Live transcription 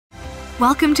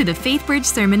Welcome to the Faithbridge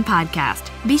Sermon Podcast.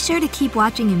 Be sure to keep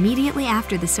watching immediately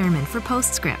after the sermon for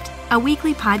Postscript, a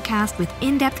weekly podcast with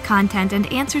in-depth content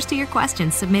and answers to your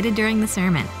questions submitted during the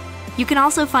sermon. You can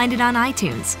also find it on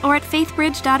iTunes or at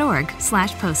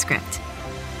faithbridge.org/postscript.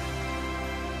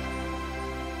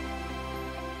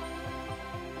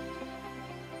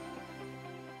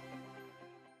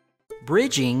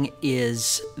 Bridging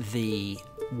is the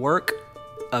work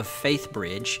of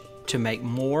Faithbridge to make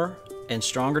more and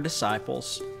stronger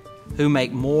disciples who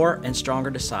make more and stronger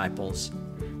disciples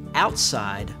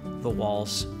outside the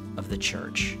walls of the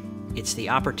church. It's the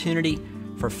opportunity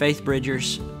for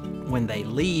Faithbridgers when they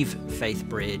leave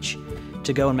Faithbridge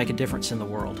to go and make a difference in the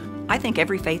world. I think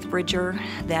every Faithbridger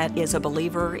that is a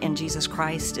believer in Jesus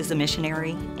Christ is a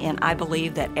missionary, and I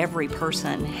believe that every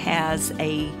person has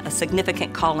a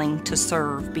significant calling to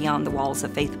serve beyond the walls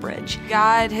of Faithbridge.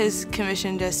 God has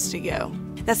commissioned us to go.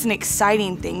 That's an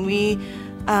exciting thing. We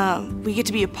get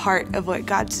to be a part of what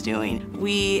God's doing.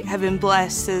 We have been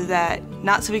blessed so that,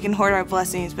 not so we can hoard our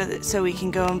blessings, but so we can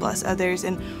go and bless others.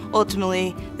 And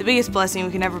ultimately, the biggest blessing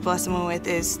we can ever bless someone with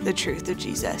is the truth of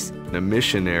Jesus. A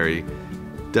missionary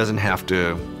doesn't have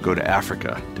to go to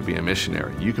Africa to be a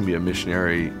missionary. You can be a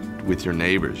missionary with your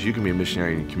neighbors. You can be a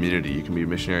missionary in your community. You can be a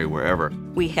missionary wherever.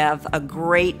 We have a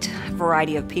great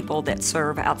variety of people that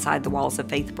serve outside the walls of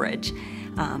Faithbridge.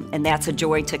 And that's a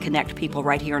joy to connect people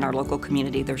right here in our local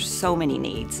community. There's so many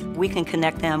needs. We can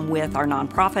connect them with our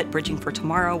nonprofit, Bridging for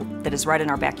Tomorrow, that is right in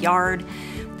our backyard.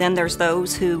 Then there's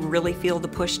those who really feel the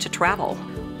push to travel.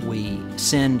 We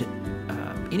send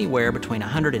anywhere between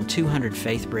 100 and 200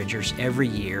 Faithbridgers every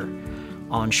year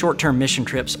on short-term mission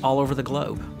trips all over the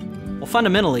globe. Well,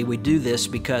 fundamentally, we do this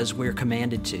because we're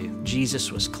commanded to. Jesus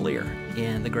was clear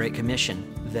in the Great Commission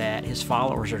that his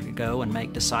followers are to go and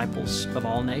make disciples of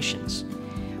all nations.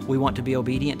 We want to be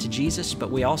obedient to Jesus, but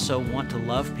we also want to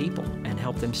love people and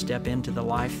help them step into the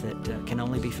life that can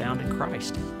only be found in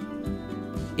Christ.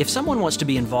 If someone wants to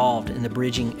be involved in the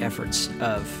bridging efforts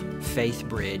of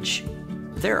Faithbridge,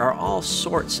 there are all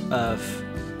sorts of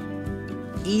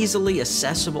easily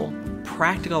accessible,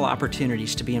 practical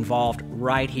opportunities to be involved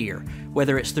right here,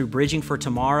 whether it's through Bridging for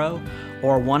Tomorrow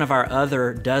or one of our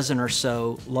other dozen or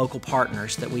so local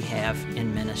partners that we have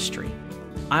in ministry.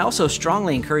 I also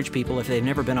strongly encourage people, if they've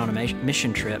never been on a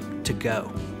mission trip, to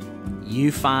go.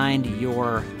 You find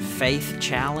your faith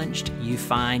challenged, you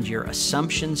find your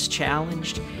assumptions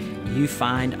challenged, you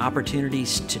find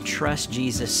opportunities to trust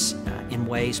Jesus in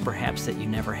ways perhaps that you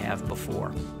never have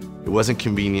before. It wasn't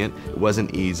convenient, it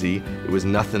wasn't easy, it was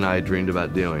nothing I had dreamed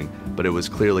about doing, but it was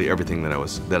clearly everything that I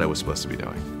was supposed to be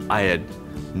doing. I had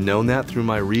known that through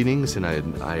my readings, and I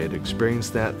had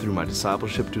experienced that through my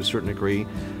discipleship to a certain degree,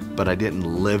 but I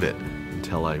didn't live it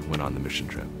until I went on the mission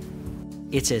trip.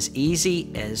 It's as easy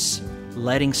as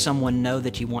letting someone know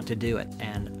that you want to do it,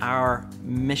 and our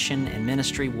mission and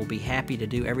ministry will be happy to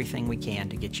do everything we can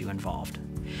to get you involved.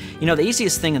 You know, the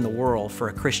easiest thing in the world for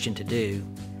a Christian to do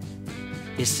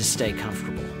is to stay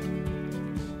comfortable.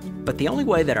 But the only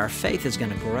way that our faith is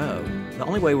going to grow, the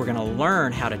only way we're going to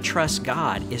learn how to trust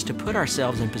God, is to put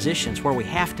ourselves in positions where we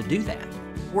have to do that.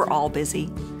 We're all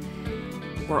busy.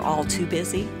 We're all too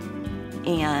busy.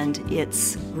 And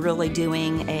it's really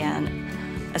doing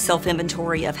a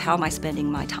self-inventory of how am I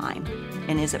spending my time?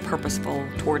 And is it purposeful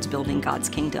towards building God's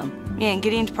kingdom? Yeah, and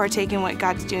getting to partake in what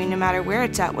God's doing no matter where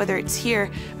it's at, whether it's here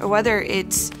or whether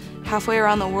it's halfway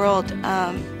around the world,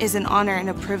 is an honor and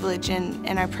a privilege,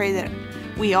 and I pray that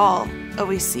we all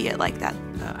always see it like that.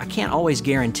 I can't always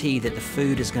guarantee that the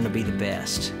food is going to be the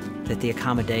best, that the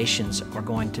accommodations are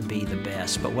going to be the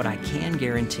best, but what I can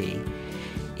guarantee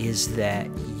is that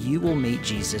you will meet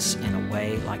Jesus in a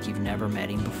way like you've never met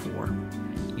him before.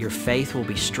 Your faith will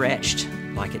be stretched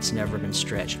like it's never been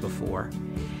stretched before,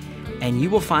 and you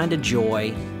will find a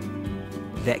joy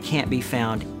that can't be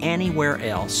found anywhere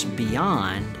else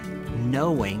beyond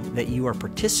knowing that you are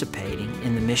participating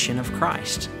in the mission of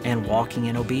Christ and walking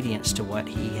in obedience to what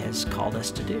he has called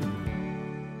us to do.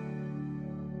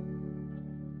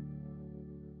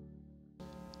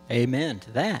 Amen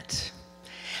to that.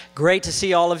 Great to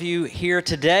see all of you here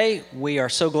today. We are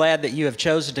so glad that you have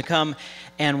chosen to come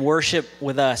and worship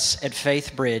with us at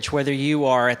Faithbridge, whether you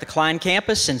are at the Klein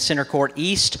campus in Center Court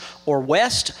East or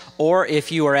West, or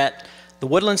if you are at the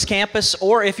Woodlands campus,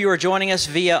 or if you are joining us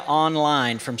via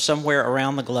online from somewhere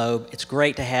around the globe. It's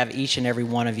great to have each and every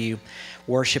one of you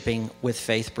worshiping with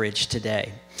Faithbridge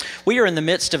today. We are in the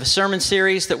midst of a sermon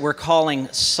series that we're calling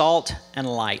Salt and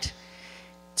Light.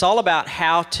 It's all about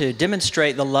how to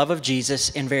demonstrate the love of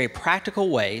Jesus in very practical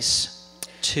ways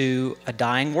to a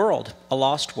dying world, a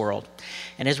lost world.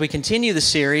 And as we continue the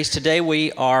series, today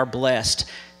we are blessed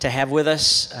to have with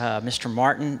us Mr.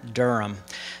 Martin Durham.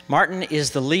 Martin is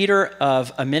the leader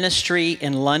of a ministry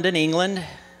in London, England,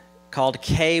 called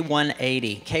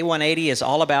K180. K180 is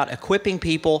all about equipping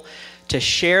people to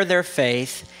share their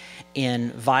faith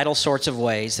in vital sorts of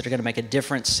ways that are going to make a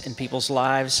difference in people's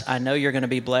lives. I know you're going to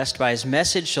be blessed by his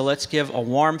message, so let's give a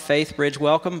warm Faithbridge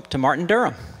welcome to Martin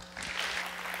Durham.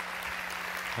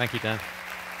 Thank you, Dan.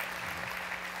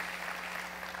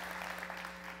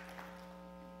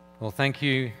 Well, thank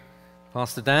you,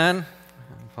 Pastor Dan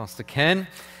and Pastor Ken.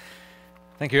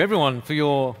 Thank you, everyone, for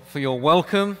your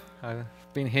welcome. I've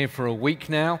been here for a week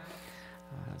now.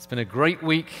 It's been a great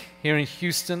week here in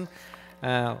Houston.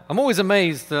 I'm always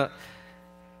amazed at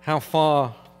how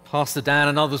far Pastor Dan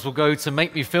and others will go to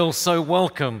make me feel so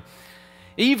welcome,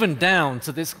 even down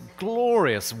to this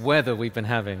glorious weather we've been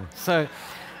having. So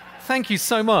thank you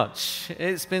so much.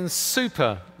 It's been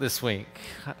super this week.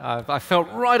 I felt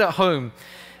right at home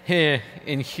here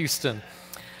in Houston.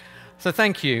 So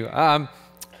thank you.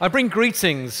 I bring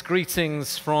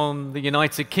greetings from the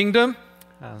United Kingdom.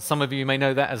 Some of you may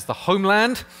know that as the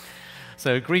homeland.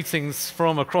 So greetings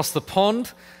from across the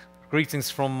pond, greetings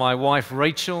from my wife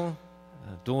Rachel,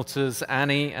 daughters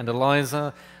Annie and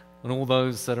Eliza, and all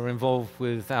those that are involved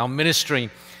with our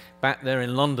ministry back there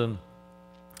in London.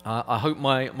 I hope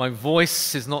my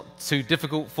voice is not too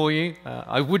difficult for you.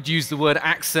 I would use the word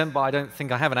accent, but I don't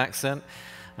think I have an accent.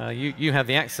 You have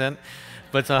the accent,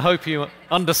 but I hope you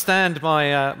understand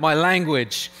my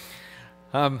language.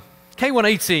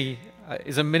 K180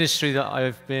 is a ministry that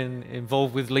I've been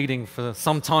involved with leading for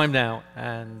some time now,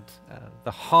 and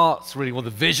the heart, really, well, the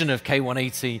vision of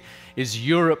K180 is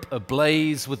Europe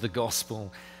ablaze with the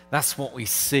gospel. That's what we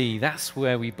see. That's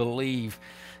where we believe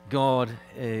God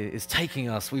is taking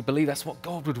us. We believe that's what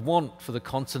God would want for the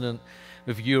continent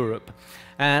of Europe.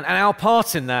 And our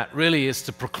part in that really is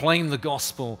to proclaim the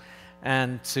gospel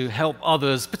and to help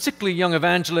others, particularly young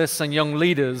evangelists and young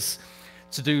leaders,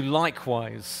 to do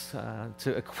likewise,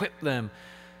 to equip them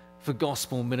for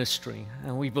gospel ministry.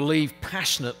 And we believe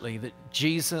passionately that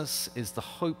Jesus is the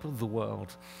hope of the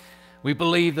world. We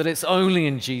believe that it's only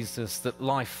in Jesus that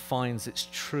life finds its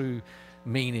true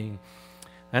meaning.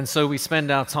 And so we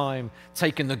spend our time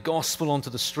taking the gospel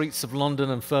onto the streets of London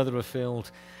and further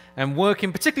afield, and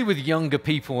working particularly with younger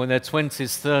people in their 20s,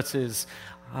 30s.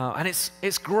 And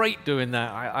it's great doing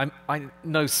that. I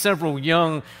know several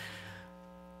young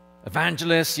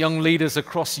evangelists, young leaders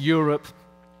across Europe,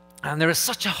 and there is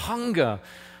such a hunger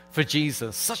for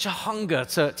Jesus, such a hunger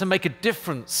to make a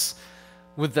difference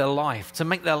with their life, to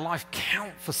make their life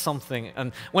count for something.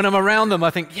 And when I'm around them, I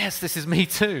think, yes, this is me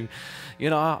too. You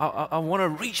know, I want to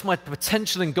reach my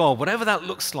potential in God, whatever that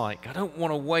looks like. I don't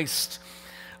want to waste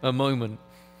a moment.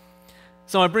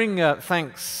 So I bring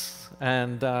thanks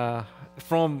and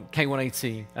from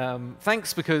K180.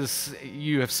 Thanks because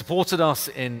you have supported us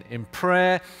in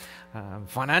prayer,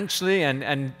 financially,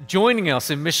 and joining us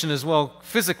in mission as well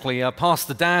physically.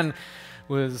 Pastor Dan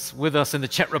was with us in the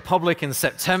Czech Republic in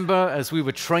September as we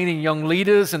were training young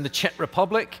leaders in the Czech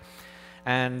Republic.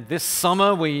 And this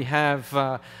summer we have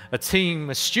a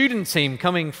student team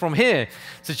coming from here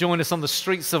to join us on the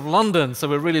streets of London. So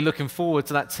we're really looking forward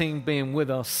to that team being with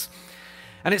us.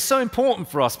 And it's so important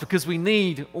for us because we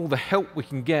need all the help we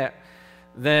can get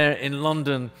there in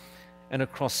London and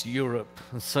across Europe.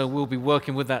 And so we'll be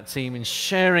working with that team in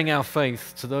sharing our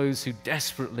faith to those who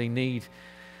desperately need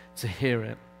to hear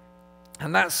it.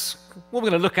 And that's what we're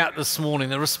going to look at this morning,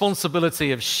 the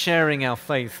responsibility of sharing our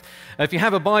faith. If you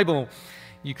have a Bible,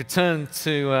 you could turn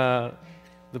to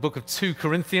the book of 2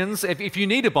 Corinthians. If you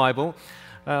need a Bible,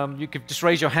 you could just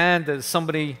raise your hand. There's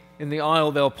somebody in the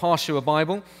aisle, they'll pass you a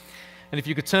Bible. And if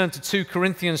you could turn to 2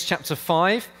 Corinthians chapter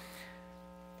 5.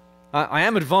 I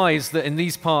am advised that in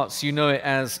these parts you know it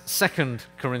as 2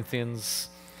 Corinthians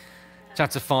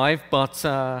chapter 5,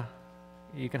 but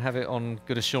you can have it on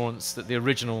good assurance that the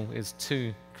original is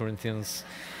 2 Corinthians.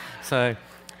 So,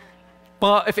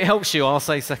 but if it helps you, I'll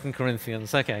say 2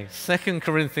 Corinthians. Okay, 2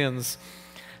 Corinthians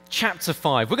chapter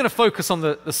 5. We're going to focus on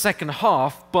the second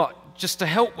half, but just to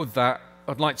help with that,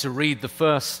 I'd like to read the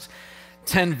first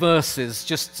 10 verses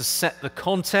just to set the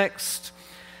context,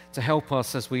 to help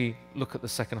us as we look at the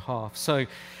second half. So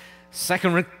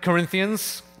 2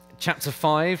 Corinthians chapter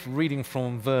 5, reading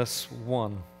from verse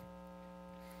 1.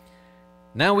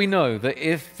 Now we know that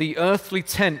if the earthly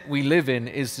tent we live in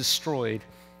is destroyed,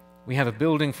 we have a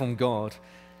building from God,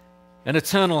 an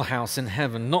eternal house in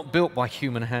heaven, not built by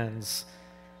human hands.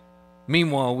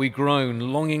 Meanwhile we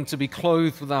groan, longing to be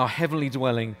clothed with our heavenly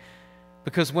dwelling,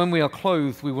 because when we are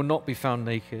clothed we will not be found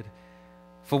naked.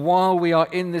 For while we are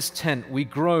in this tent, we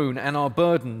groan and are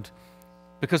burdened,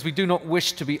 because we do not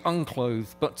wish to be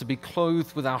unclothed, but to be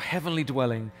clothed with our heavenly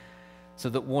dwelling, so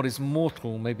that what is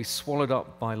mortal may be swallowed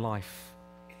up by life.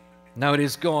 Now it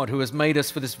is God who has made us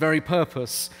for this very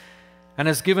purpose, and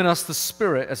has given us the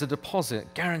Spirit as a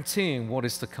deposit, guaranteeing what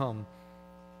is to come.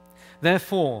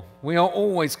 Therefore, we are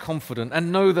always confident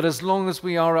and know that as long as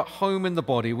we are at home in the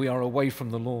body, we are away from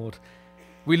the Lord.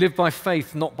 We live by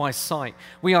faith, not by sight.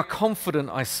 We are confident,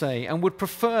 I say, and would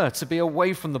prefer to be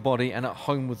away from the body and at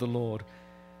home with the Lord.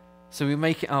 So we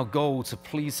make it our goal to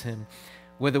please Him,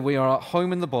 whether we are at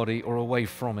home in the body or away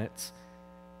from it.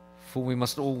 For we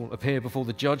must all appear before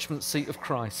the judgment seat of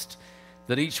Christ,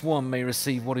 that each one may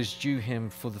receive what is due him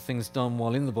for the things done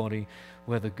while in the body,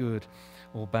 whether good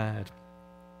or bad.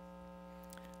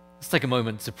 Let's take a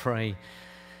moment to pray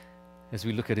as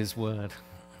we look at His word.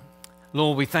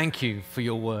 Lord, we thank You for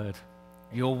Your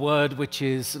word which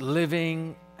is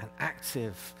living and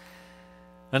active.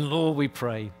 And Lord, we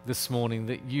pray this morning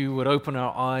that You would open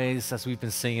our eyes as we've been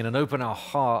singing and open our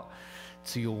heart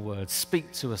to Your word.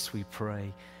 Speak to us, we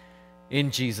pray.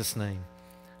 In Jesus' name,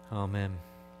 amen.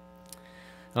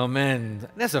 Amen.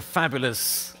 There's a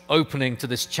fabulous opening to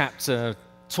this chapter,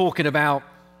 talking about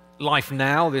life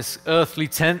now, this earthly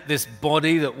tent, this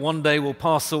body that one day will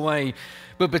pass away,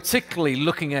 but particularly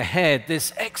looking ahead,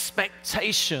 this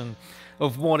expectation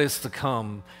of what is to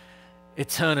come,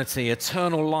 eternity,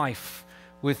 eternal life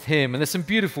with Him. And there's some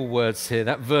beautiful words here,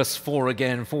 that verse 4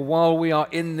 again, for while we are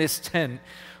in this tent,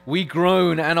 we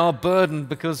groan and are burdened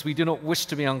because we do not wish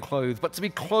to be unclothed, but to be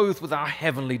clothed with our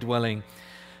heavenly dwelling,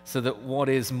 so that what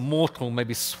is mortal may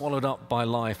be swallowed up by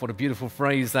life. What a beautiful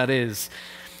phrase that is.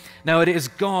 Now, it is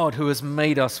God who has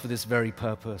made us for this very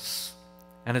purpose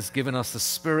and has given us the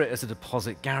Spirit as a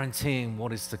deposit, guaranteeing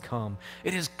what is to come.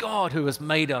 It is God who has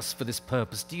made us for this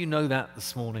purpose. Do you know that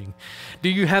this morning? Do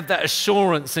you have that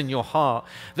assurance in your heart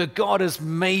that God has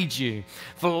made you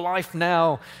for life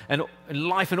now and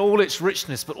life in all its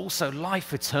richness, but also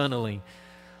life eternally,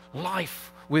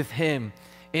 life with Him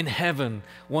in heaven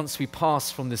once we pass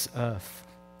from this earth?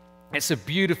 It's a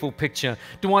beautiful picture.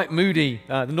 Dwight Moody,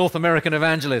 the North American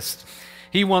evangelist,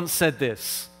 he once said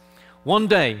this: one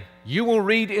day you will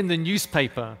read in the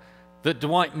newspaper that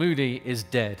Dwight Moody is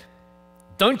dead.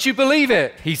 Don't you believe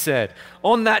it? He said.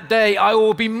 On that day I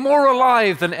will be more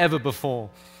alive than ever before.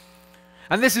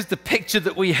 And this is the picture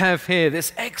that we have here,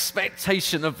 this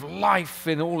expectation of life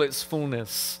in all its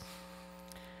fullness.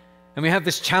 And we have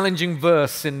this challenging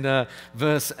verse in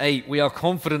verse 8. We are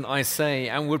confident, I say,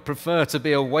 and would prefer to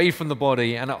be away from the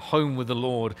body and at home with the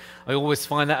Lord. I always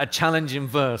find that a challenging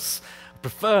verse. I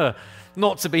prefer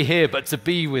not to be here, but to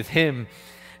be with Him,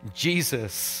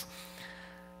 Jesus.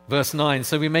 Verse 9,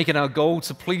 so we make it our goal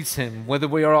to please Him, whether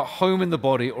we are at home in the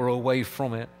body or away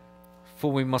from it.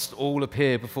 For we must all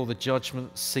appear before the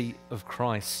judgment seat of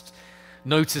Christ.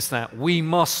 Notice that. We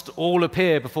must all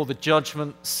appear before the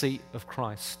judgment seat of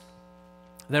Christ.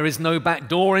 There is no back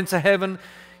door into heaven.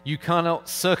 You cannot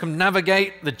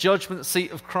circumnavigate the judgment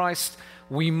seat of Christ.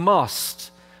 We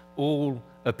must all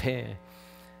appear.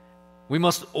 We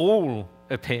must all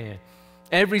appear.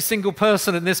 Every single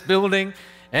person in this building,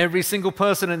 every single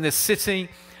person in this city,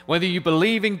 whether you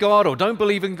believe in God or don't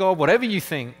believe in God, whatever you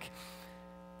think,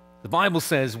 the Bible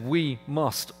says we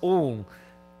must all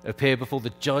appear before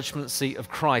the judgment seat of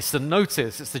Christ. And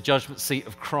notice it's the judgment seat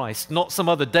of Christ, not some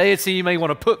other deity you may want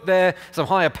to put there, some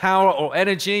higher power or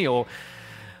energy or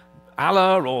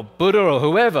Allah or Buddha or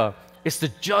whoever. It's the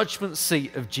judgment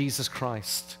seat of Jesus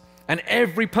Christ. And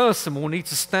every person will need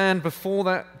to stand before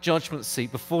that judgment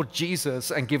seat, before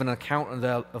Jesus, and give an account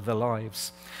of their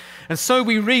lives. And so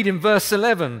we read in verse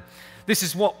 11, this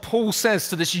is what Paul says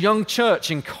to this young church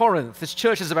in Corinth. This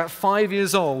church is about 5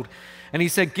 years old. And he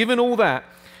said, given all that,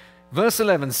 verse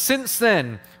 11, since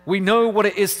then we know what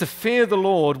it is to fear the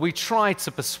Lord, we try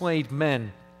to persuade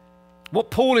men. What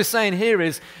Paul is saying here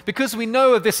is, because we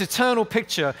know of this eternal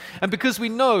picture, and because we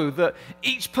know that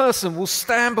each person will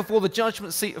stand before the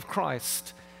judgment seat of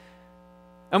Christ,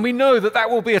 and we know that that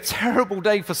will be a terrible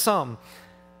day for some,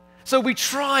 so we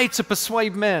try to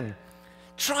persuade men,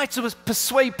 try to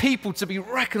persuade people to be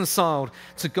reconciled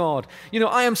to God. You know,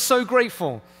 I am so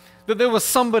grateful that there was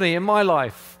somebody in my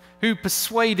life who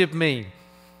persuaded me,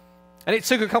 and it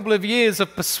took a couple of years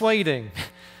of persuading.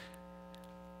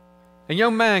 A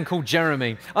young man called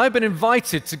Jeremy. I've been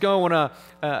invited to go on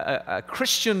a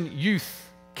Christian youth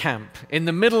camp in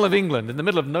the middle of England, in the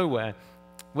middle of nowhere,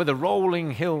 where the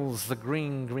rolling hills, the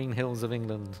green, green hills of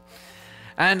England.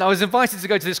 And I was invited to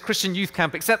go to this Christian youth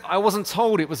camp, except I wasn't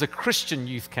told it was a Christian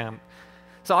youth camp.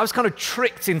 So I was kind of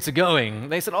tricked into going.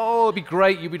 They said, oh, it'd be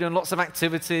great, you'll be doing lots of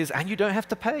activities, and you don't have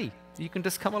to pay. You can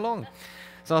just come along.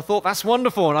 So I thought, that's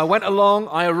wonderful. And I went along.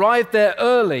 I arrived there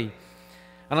early.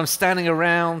 And I'm standing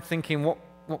around thinking, what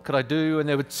could I do? And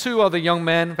there were two other young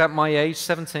men about my age,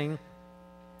 17.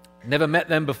 Never met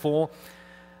them before.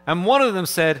 And one of them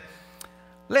said,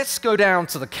 let's go down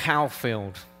to the cow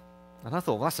field. And I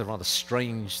thought, well, that's a rather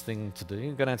strange thing to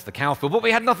do, go down to the cow field. But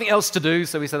we had nothing else to do,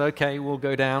 so we said, okay, we'll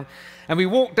go down. And we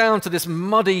walked down to this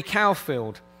muddy cow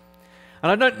field.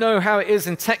 And I don't know how it is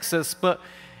in Texas, but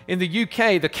in the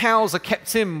UK, the cows are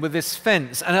kept in with this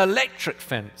fence, an electric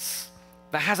fence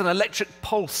that has an electric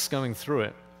pulse going through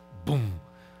it. Boom,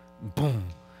 boom,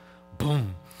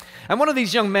 boom. And one of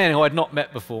these young men who I'd not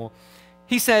met before,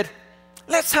 he said,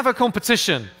 let's have a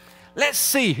competition. Let's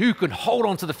see who can hold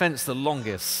on to the fence the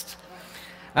longest.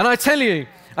 And I tell you,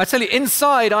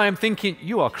 inside I am thinking,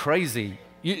 you are crazy.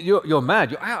 You're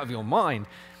mad. You're out of your mind.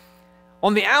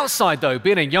 On the outside, though,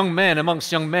 being a young man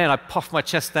amongst young men, I puffed my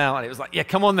chest out, and it was like, yeah,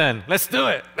 come on then. Let's do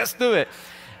it. Let's do it.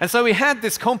 And so we had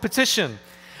this competition.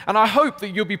 And I hope that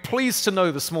you'll be pleased to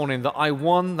know this morning that I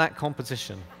won that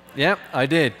competition. Yeah, I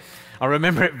did. I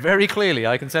remember it very clearly,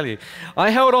 I can tell you. I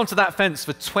held on to that fence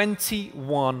for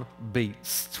 21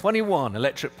 beats, 21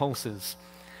 electric pulses.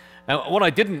 And what I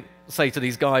didn't say to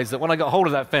these guys, that when I got hold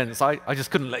of that fence, I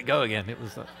just couldn't let go again. It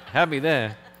was had me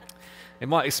there. It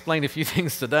might explain a few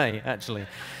things today, actually.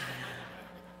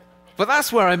 But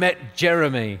that's where I met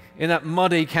Jeremy, in that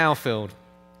muddy cow field.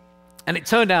 And it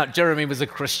turned out Jeremy was a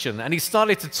Christian, and he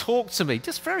started to talk to me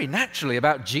just very naturally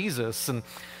about Jesus.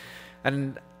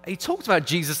 And he talked about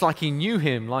Jesus like he knew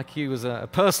him, like he was a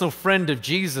personal friend of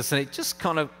Jesus, and it just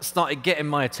kind of started getting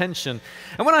my attention.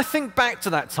 And when I think back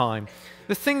to that time,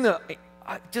 the thing that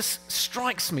just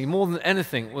strikes me more than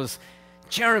anything was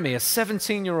Jeremy, a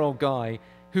 17-year-old guy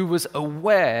who was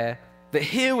aware that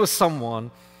here was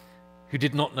someone who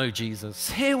did not know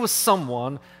Jesus. Here was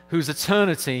someone whose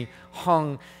eternity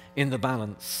hung in the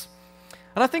balance.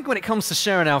 And I think when it comes to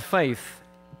sharing our faith,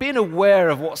 being aware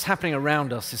of what's happening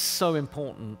around us is so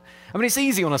important. I mean, it's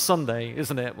easy on a Sunday,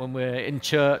 isn't it, when we're in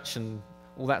church and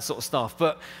all that sort of stuff.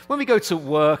 But when we go to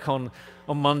work on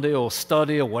Monday or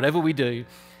study or whatever we do,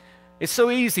 it's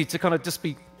so easy to kind of just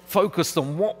be focused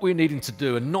on what we're needing to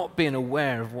do and not being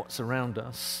aware of what's around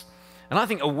us. And I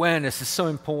think awareness is so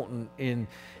important in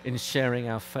sharing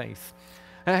our faith.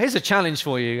 Here's a challenge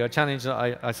for you, a challenge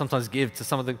that I sometimes give to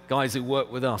some of the guys who work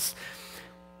with us.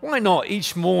 Why not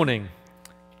each morning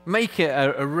make it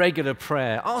a regular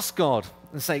prayer? Ask God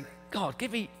and say, God,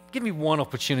 give me one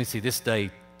opportunity this day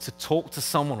to talk to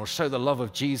someone or show the love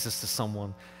of Jesus to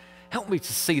someone. Help me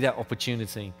to see that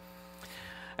opportunity.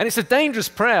 And it's a dangerous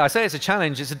prayer. I say it's a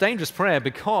challenge. It's a dangerous prayer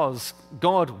because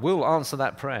God will answer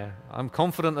that prayer. I'm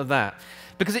confident of that.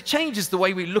 Because it changes the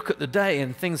way we look at the day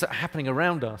and things that are happening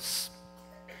around us.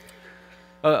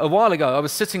 A while ago, I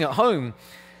was sitting at home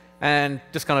and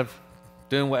just kind of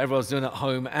doing whatever I was doing at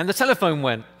home, and the telephone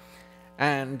went.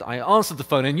 And I answered the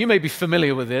phone, and you may be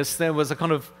familiar with this. There was a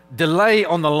kind of delay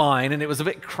on the line, and it was a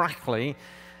bit crackly.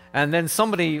 And then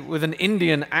somebody with an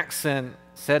Indian accent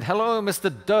said, hello,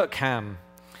 Mr. Durham.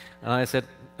 And I said,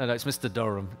 no, it's Mr.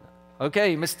 Durham.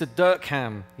 Okay, Mr.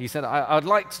 Durham. He said, I'd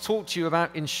like to talk to you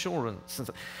about insurance.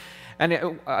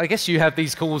 And I guess you have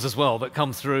these calls as well that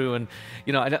come through. And,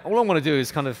 you know, all I want to do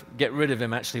is kind of get rid of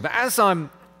him, actually. But as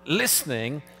I'm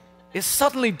listening, it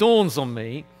suddenly dawns on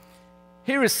me,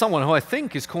 here is someone who I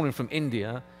think is calling from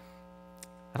India,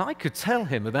 and I could tell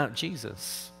him about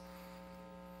Jesus.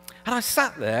 And I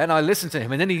sat there and I listened to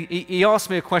him, and then he asked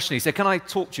me a question. He said, can I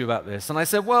talk to you about this? And I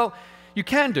said, well, you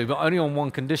can do, but only on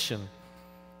one condition,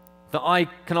 that I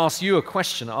can ask you a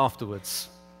question afterwards.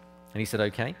 And he said,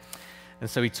 okay. And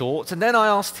so he talked, and then I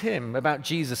asked him about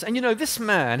Jesus. And you know, this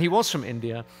man, he was from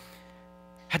India,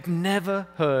 had never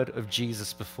heard of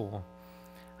Jesus before.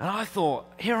 And I thought,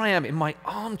 here I am in my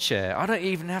armchair. I don't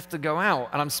even have to go out,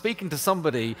 and I'm speaking to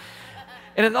somebody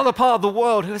in another part of the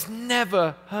world who has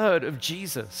never heard of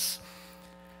Jesus.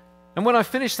 And when I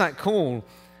finished that call,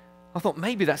 I thought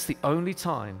maybe that's the only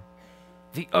time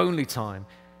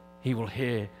he will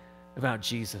hear about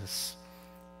Jesus.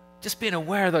 Just being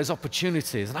aware of those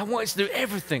opportunities. And I wanted to do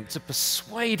everything to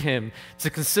persuade him to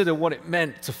consider what it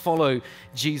meant to follow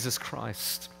Jesus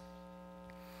Christ.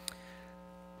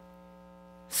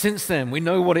 Since then, we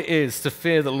know what it is to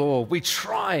fear the Lord. We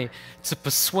try to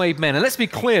persuade men. And let's be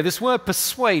clear, this word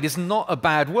persuade is not a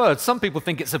bad word. Some people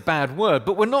think it's a bad word,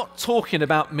 but we're not talking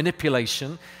about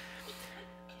manipulation.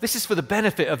 This is for the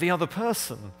benefit of the other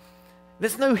person.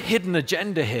 There's no hidden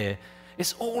agenda here.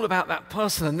 It's all about that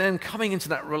person and then coming into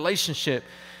that relationship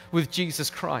with Jesus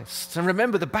Christ. And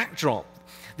remember the backdrop.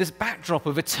 this backdrop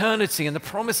of eternity and the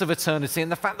promise of eternity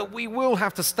and the fact that we will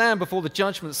have to stand before the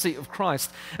judgment seat of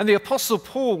Christ. And the Apostle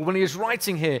Paul, when he is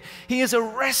writing here, he is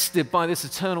arrested by this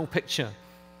eternal picture.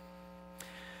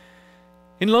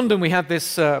 In London, we have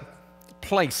this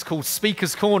place called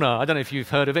Speaker's Corner. I don't know if you've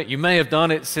heard of it. You may have done.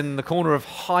 It's in the corner of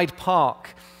Hyde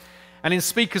Park. And in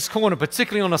Speaker's Corner,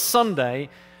 particularly on a Sunday,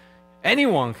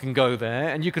 anyone can go there,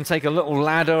 and you can take a little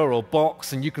ladder or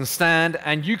box, and you can stand,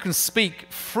 and you can speak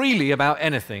freely about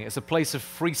anything. It's a place of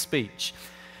free speech.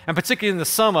 And particularly in the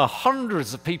summer,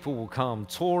 hundreds of people will come,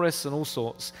 tourists and all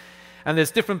sorts. And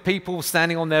there's different people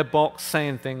standing on their box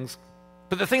saying things.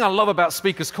 But the thing I love about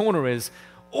Speaker's Corner is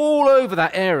all over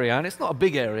that area, and it's not a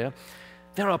big area,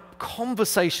 there are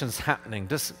conversations happening,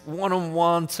 just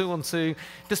one-on-one, two-on-two,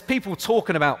 just people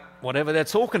talking about whatever they're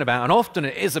talking about, and often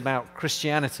it is about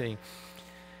Christianity.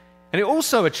 And it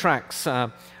also attracts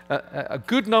a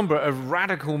good number of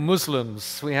radical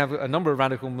Muslims. We have a number of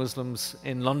radical Muslims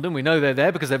in London. We know they're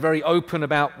there because they're very open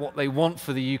about what they want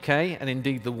for the UK and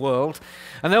indeed the world.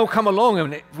 And they'll come along,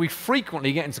 and we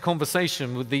frequently get into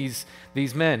conversation with these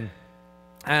men.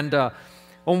 And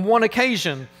on one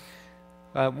occasion,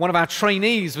 one of our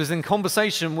trainees was in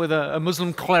conversation with a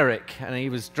Muslim cleric, and he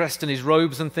was dressed in his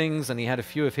robes and things, and he had a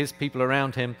few of his people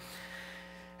around him.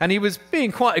 And he was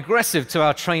being quite aggressive to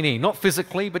our trainee, not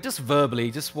physically, but just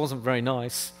verbally, just wasn't very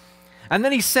nice. And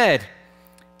then he said,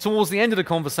 towards the end of the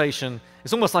conversation,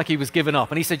 it's almost like he was giving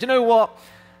up, and he said, you know what?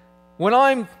 When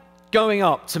I'm going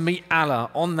up to meet Allah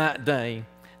on that day,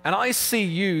 and I see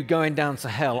you going down to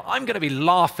hell, I'm going to be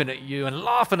laughing at you and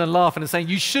laughing and saying,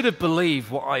 you should have believed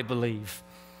what I believe.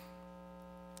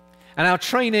 And our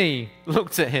trainee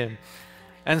looked at him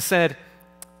and said,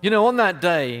 you know, on that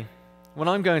day, when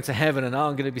I'm going to heaven and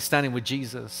I'm going to be standing with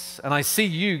Jesus, and I see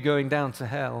you going down to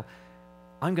hell,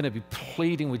 I'm going to be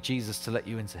pleading with Jesus to let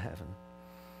you into heaven.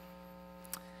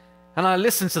 And I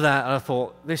listened to that and I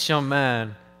thought, this young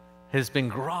man has been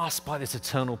grasped by this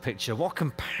eternal picture. What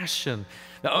compassion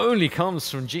that only comes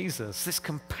from Jesus, this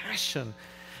compassion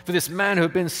for this man who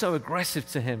had been so aggressive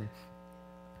to him.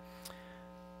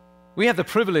 We have the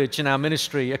privilege in our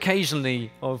ministry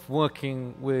occasionally of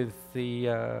working with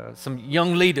some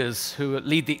young leaders who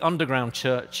lead the underground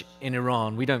church in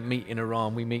Iran. We don't meet in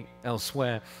Iran, we meet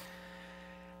elsewhere.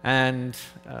 And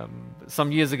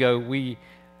some years ago, we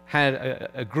had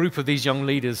a group of these young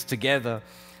leaders together,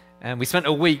 and we spent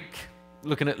a week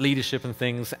looking at leadership and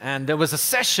things, and there was a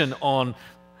session on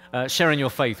sharing your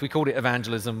faith. We called it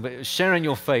evangelism, but sharing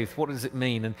your faith, what does it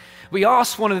mean? And we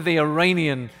asked one of the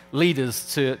Iranian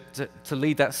leaders to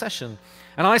lead that session.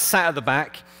 And I sat at the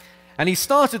back, and he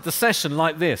started the session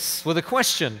like this, with a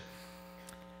question.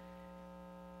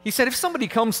 He said, if somebody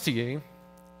comes to you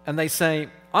and they say,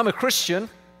 I'm a Christian,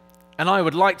 and I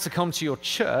would like to come to your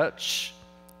church,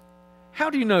 how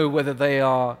do you know whether they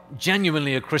are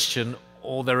genuinely a Christian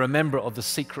or they're a member of the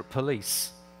secret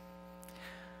police?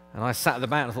 And I sat at the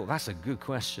back and I thought, that's a good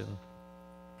question.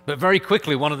 But very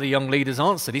quickly, one of the young leaders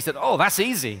answered. He said, oh, that's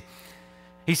easy.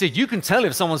 He said, you can tell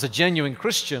if someone's a genuine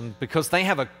Christian because they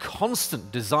have a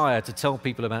constant desire to tell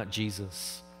people about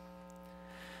Jesus.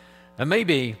 And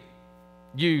maybe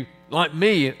you, like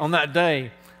me, on that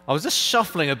day, I was just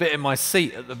shuffling a bit in my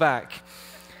seat at the back.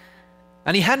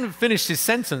 And he hadn't finished his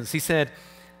sentence. He said,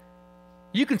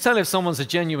 you can tell if someone's a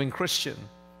genuine Christian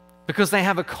because they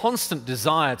have a constant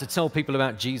desire to tell people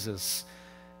about Jesus.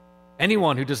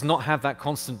 Anyone who does not have that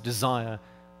constant desire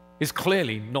is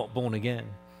clearly not born again.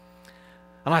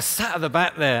 And I sat at the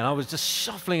back there, and I was just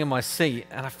shuffling in my seat,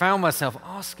 and I found myself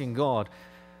asking God,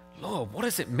 Lord, what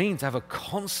does it mean to have a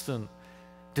constant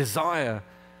desire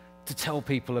to tell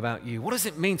people about you? What does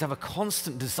it mean to have a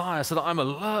constant desire so that I'm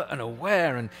alert and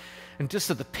aware and just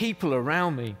of the people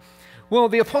around me? Well,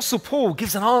 the Apostle Paul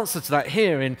gives an answer to that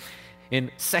here in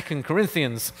 2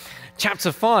 Corinthians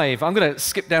chapter 5. I'm going to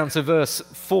skip down to verse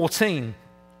 14.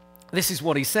 This is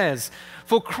what he says.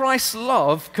 For Christ's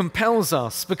love compels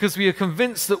us because we are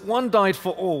convinced that one died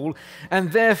for all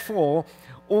and therefore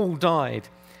all died.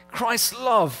 Christ's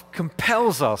love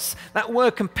compels us. That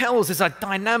word compels is a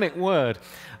dynamic word,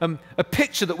 a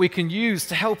picture that we can use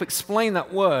to help explain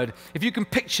that word. If you can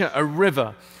picture a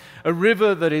river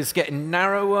that is getting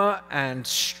narrower and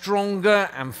stronger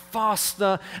and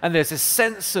faster, and there's a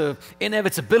sense of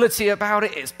inevitability about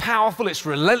it. It's powerful, it's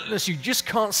relentless, you just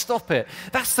can't stop it.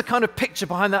 That's the kind of picture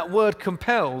behind that word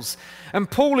compels.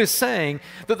 And Paul is saying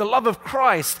that the love of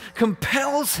Christ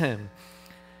compels him.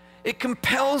 It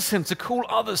compels him to call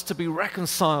others to be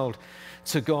reconciled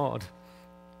to God.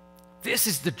 This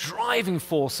is the driving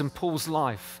force in Paul's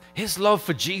life. His love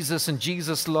for Jesus and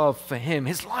Jesus' love for him.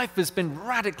 His life has been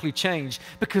radically changed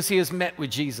because he has met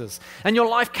with Jesus. And your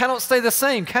life cannot stay the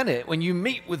same, can it, when you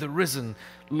meet with the risen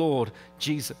Lord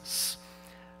Jesus?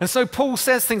 And so Paul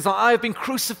says things like, I have been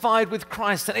crucified with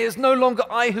Christ, and it is no longer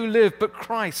I who live, but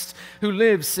Christ who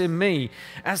lives in me.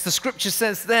 As the scripture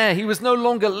says there, he was no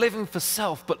longer living for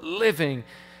self, but living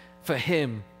for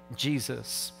him,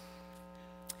 Jesus.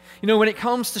 You know, when it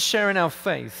comes to sharing our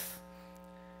faith,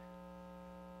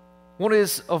 what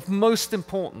is of most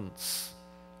importance,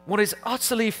 what is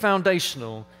utterly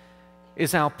foundational,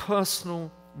 is our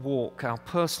personal walk, our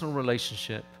personal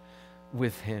relationship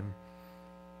with him.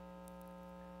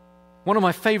 One of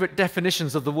my favorite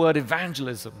definitions of the word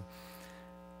evangelism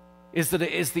is that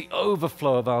it is the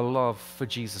overflow of our love for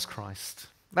Jesus Christ.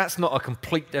 That's not a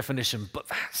complete definition, but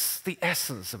that's the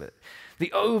essence of it.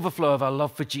 The overflow of our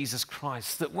love for Jesus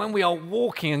Christ, that when we are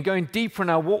walking and going deeper in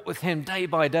our walk with him day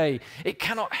by day, it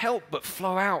cannot help but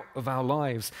flow out of our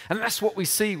lives. And that's what we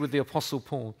see with the Apostle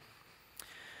Paul.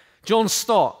 John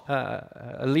Stott,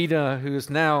 a leader who is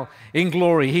now in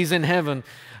glory, he's in heaven,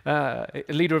 a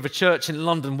leader of a church in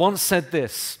London, once said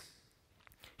this.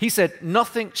 He said,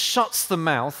 "Nothing shuts the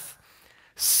mouth,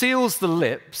 seals the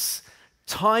lips,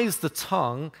 ties the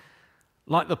tongue,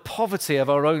 like the poverty of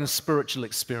our own spiritual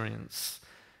experience.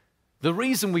 The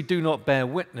reason we do not bear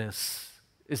witness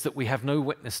is that we have no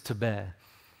witness to bear."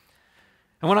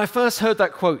 And when I first heard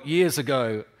that quote years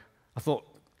ago, I thought,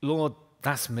 Lord,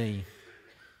 that's me.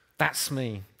 That's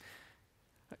me.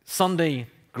 Sunday,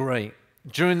 great.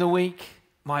 During the week,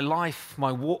 my life,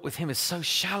 my walk with him is so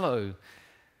shallow.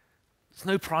 There's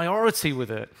no priority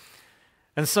with it.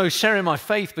 And so sharing my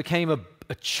faith became a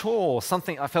chore,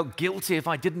 something I felt guilty if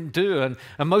I didn't do, and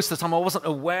most of the time I wasn't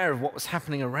aware of what was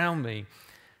happening around me.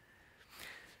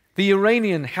 The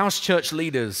Iranian house church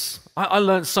leaders, I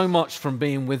learned so much from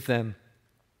being with them.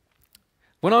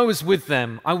 When I was with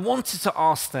them, I wanted to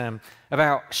ask them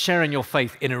about sharing your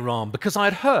faith in Iran, because I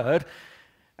had heard,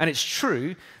 and it's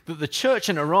true, that the church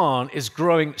in Iran is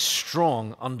growing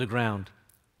strong underground.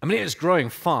 I mean, it is growing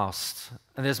fast,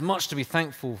 and there's much to be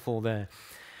thankful for there.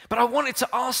 But I wanted to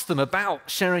ask them about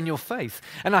sharing your faith.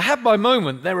 And I had my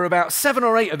moment. There were about 7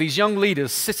 or 8 of these young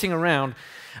leaders sitting around.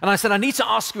 And I said, I need to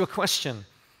ask you a question.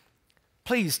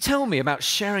 Please tell me about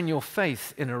sharing your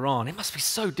faith in Iran. It must be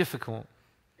so difficult.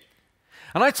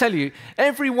 And I tell you,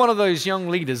 every one of those young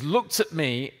leaders looked at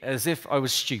me as if I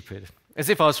was stupid, as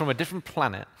if I was from a different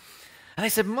planet. And they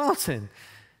said, Martin,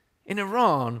 in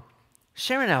Iran,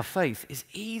 sharing our faith is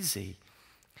easy.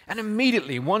 And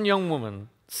immediately one young woman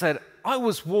said, I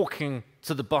was walking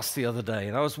to the bus the other day,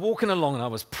 and I was walking along, and I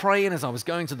was praying as I was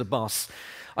going to the bus.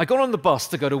 I got on the bus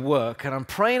to go to work, and I'm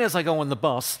praying as I go on the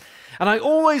bus, and I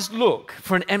always look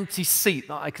for an empty seat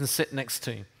that I can sit next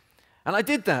to. And I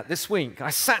did that this week.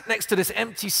 I sat next to this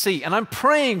empty seat, and I'm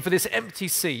praying for this empty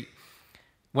seat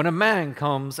when a man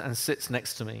comes and sits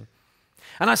next to me.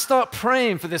 And I start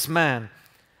praying for this man,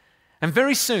 and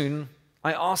very soon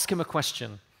I ask him a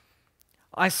question.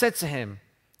 I said to him,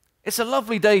 "It's a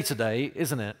lovely day today,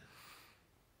 isn't it?"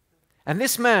 And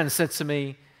this man said to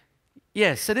me,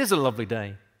 "Yes, it is a lovely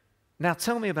day. Now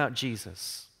tell me about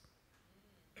Jesus."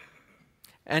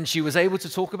 And she was able to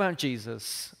talk about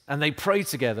Jesus, and they prayed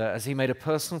together as he made a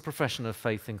personal profession of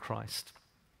faith in Christ.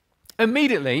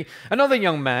 Immediately, another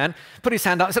young man put his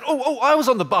hand up and said, Oh, I was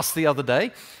on the bus the other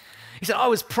day. He said, I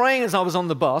was praying as I was on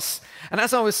the bus, and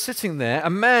as I was sitting there, a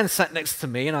man sat next to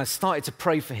me, and I started to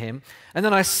pray for him, and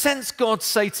then I sensed God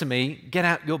say to me, "Get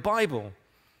out your Bible."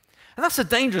 And that's a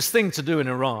dangerous thing to do in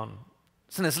Iran.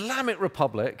 It's an Islamic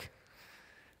republic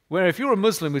where if you're a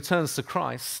Muslim who turns to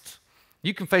Christ,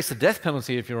 you can face the death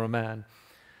penalty if you're a man.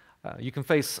 You can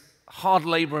face hard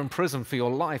labor in prison for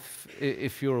your life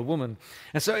if you're a woman.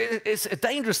 And so it's a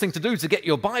dangerous thing to do, to get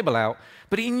your Bible out.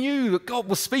 But he knew that God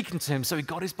was speaking to him, so he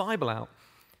got his Bible out.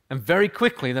 And very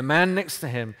quickly, the man next to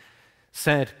him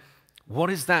said, "What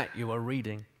is that you are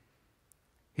reading?"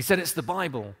 He said, "It's the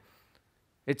Bible.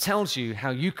 It tells you how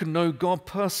you can know God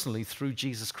personally through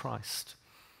Jesus Christ."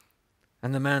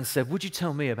 And the man said, "Would you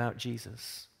tell me about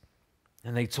Jesus?"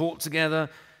 And they talked together,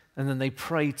 and then they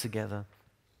prayed together.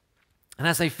 And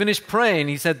as they finished praying,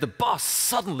 he said the bus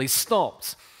suddenly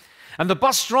stopped. And the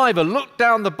bus driver looked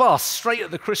down the bus straight at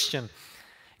the Christian,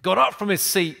 got up from his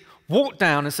seat, walked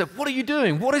down and said, "What are you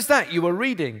doing? What is that you are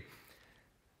reading?"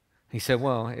 He said,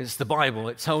 "Well, it's the Bible.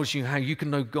 It tells you how you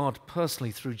can know God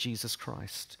personally through Jesus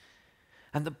Christ."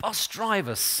 And the bus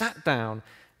driver sat down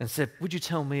and said, "Would you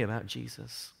tell me about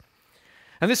Jesus?"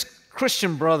 And this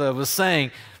Christian brother was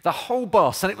saying the whole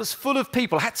bus, and it was full of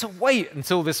people, had to wait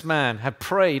until this man had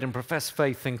prayed and professed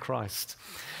faith in Christ.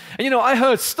 And you know, I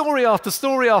heard story after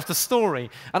story after story,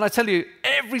 and I tell you,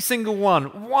 every single one,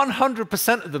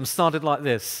 100% of them started like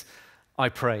this. I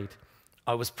prayed.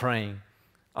 I was praying.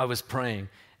 I was praying.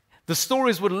 The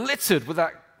stories were littered with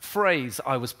that phrase,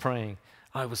 I was praying.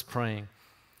 I was praying.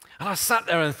 And I sat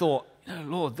there and thought, you know,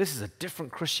 Lord, this is a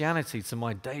different Christianity to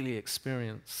my daily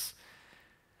experience.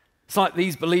 It's like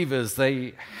these believers,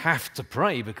 they have to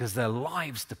pray because their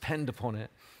lives depend upon it.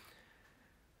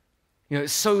 You know,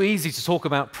 it's so easy to talk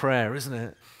about prayer, isn't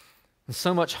it? And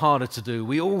so much harder to do.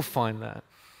 We all find that.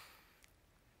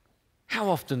 How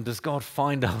often does God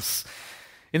find us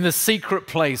in the secret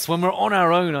place when we're on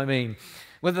our own, I mean,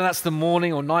 whether that's the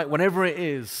morning or night, whenever it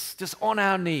is, just on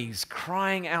our knees,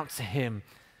 crying out to Him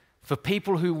for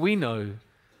people who we know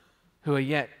who are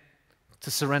yet to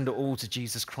surrender all to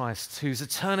Jesus Christ, whose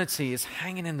eternity is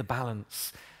hanging in the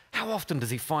balance. How often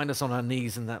does He find us on our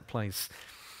knees in that place?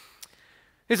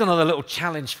 Here's another little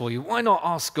challenge for you. Why not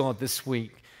ask God this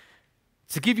week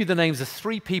to give you the names of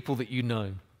 3 people that you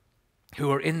know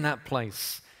who are in that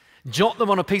place? Jot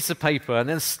them on a piece of paper and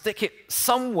then stick it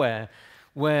somewhere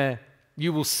where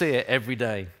you will see it every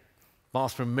day,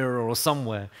 bathroom mirror or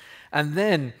somewhere. And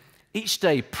then each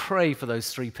day pray for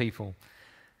those 3 people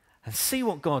and see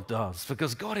what God does,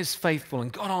 because God is faithful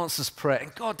and God answers prayer,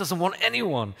 and God doesn't want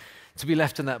anyone to be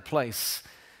left in that place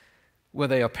where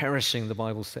they are perishing, the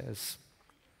Bible says.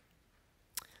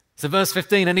 So verse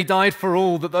 15, and He died for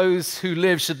all, that those who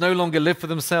live should no longer live for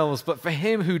themselves, but for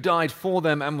Him who died for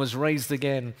them and was raised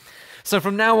again. So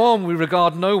from now on, we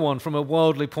regard no one from a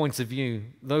worldly point of view.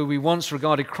 Though we once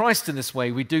regarded Christ in this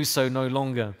way, we do so no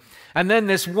longer. And then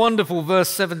this wonderful verse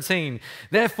 17.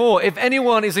 Therefore, if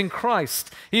anyone is in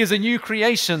Christ, he is a new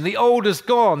creation. The old is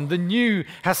gone, the new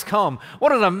has come.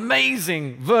 What an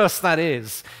amazing verse that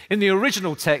is. In the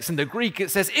original text, in the Greek, it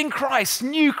says, in Christ,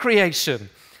 new creation.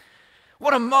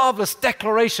 What a marvelous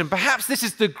declaration. Perhaps this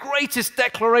is the greatest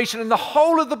declaration in the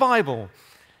whole of the Bible.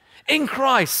 In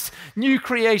Christ, new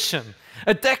creation.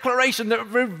 A declaration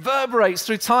that reverberates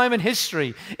through time and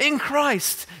history. In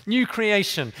Christ, new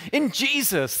creation. In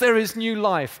Jesus, there is new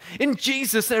life. In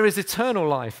Jesus, there is eternal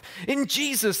life. In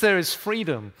Jesus, there is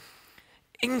freedom.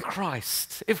 In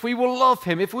Christ, if we will love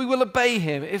Him, if we will obey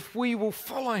Him, if we will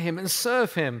follow Him and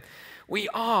serve Him, we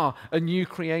are a new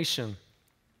creation.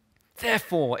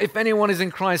 Therefore, if anyone is in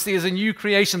Christ, he is a new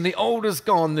creation. The old is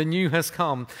gone, the new has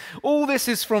come. All this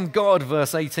is from God,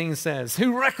 verse 18 says,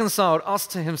 who reconciled us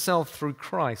to Himself through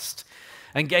Christ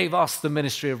and gave us the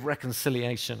ministry of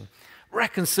reconciliation.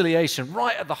 Reconciliation,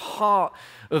 right at the heart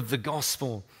of the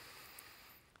gospel.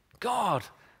 God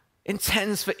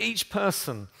intends for each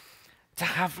person to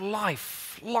have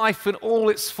life in all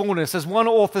its fullness. As one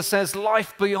author says,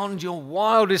 life beyond your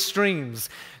wildest dreams.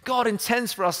 God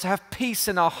intends for us to have peace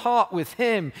in our heart with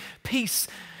Him, peace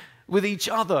with each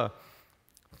other.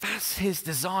 That's His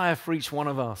desire for each one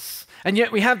of us. And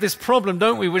yet we have this problem,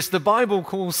 don't we, which the Bible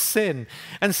calls sin.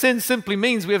 And sin simply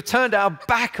means we have turned our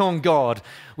back on God.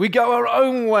 We go our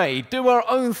own way, do our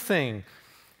own thing,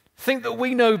 think that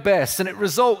we know best, and it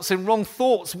results in wrong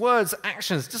thoughts, words,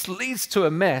 actions, just leads to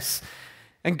a mess.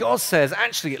 And God says,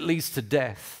 actually, it leads to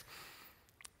death.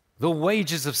 The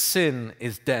wages of sin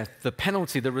is death. The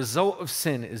penalty, the result of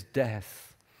sin is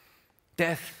death.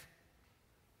 Death,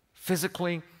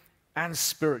 physically and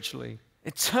spiritually.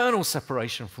 Eternal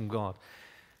separation from God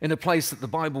in a place that the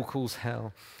Bible calls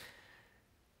hell.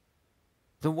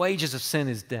 The wages of sin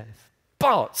is death.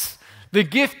 But the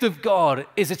gift of God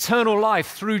is eternal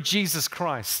life through Jesus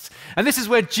Christ. And this is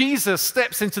where Jesus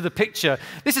steps into the picture.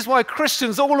 This is why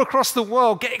Christians all across the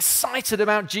world get excited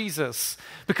about Jesus.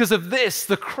 Because of this,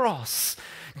 the cross.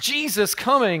 Jesus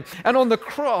coming and on the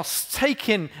cross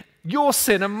taking your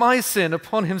sin and my sin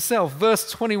upon Himself. Verse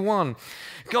 21,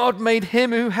 God made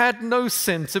Him who had no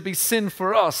sin to be sin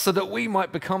for us so that we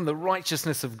might become the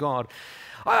righteousness of God.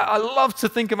 I love to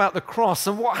think about the cross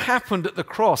and what happened at the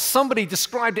cross. Somebody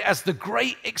described it as the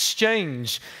great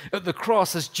exchange at the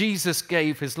cross as Jesus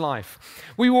gave His life.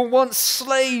 We were once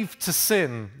slaves to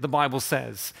sin, the Bible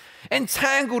says,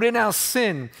 entangled in our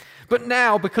sin. But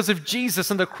now, because of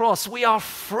Jesus and the cross, we are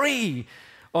free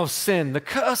of sin. The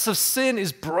curse of sin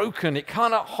is broken. It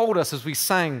cannot hold us, as we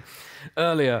sang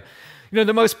earlier. You know,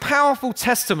 the most powerful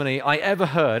testimony I ever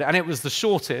heard, and it was the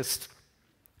shortest,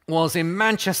 was in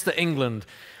Manchester, England,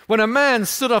 when a man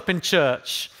stood up in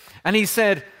church and he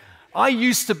said, I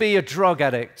used to be a drug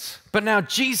addict, but now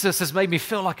Jesus has made me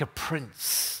feel like a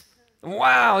prince.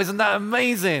 Wow, isn't that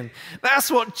amazing?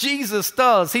 That's what Jesus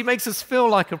does. He makes us feel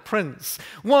like a prince.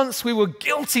 Once we were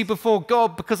guilty before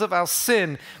God because of our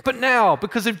sin, but now,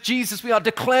 because of Jesus, we are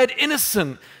declared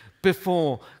innocent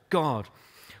before God.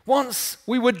 Once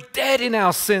we were dead in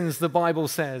our sins, the Bible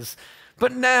says,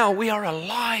 but now we are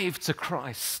alive to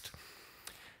Christ.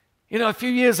 You know, a few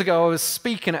years ago, I was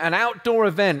speaking at an outdoor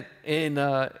event in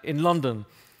London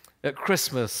at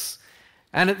Christmas.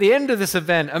 And at the end of this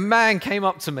event, a man came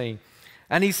up to me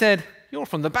and he said, "You're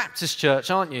from the Baptist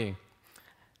church, aren't you?"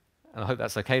 And I hope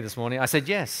that's okay this morning. I said,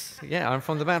 "Yes, yeah, I'm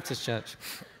from the Baptist church."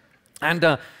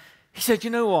 And he said, "You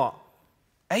know what?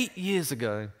 8 years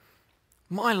ago,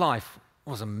 my life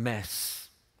was a mess.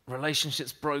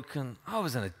 Relationships broken. I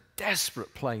was in a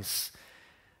desperate place.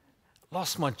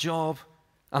 Lost my job.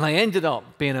 And I ended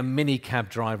up being a minicab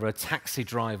driver, a taxi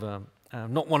driver.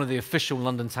 Not one of the official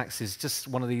London taxis, just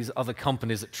one of these other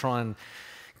companies that try and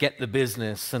get the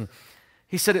business." And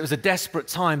he said it was a desperate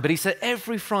time, but he said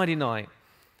every Friday night,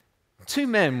 2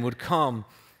 men would come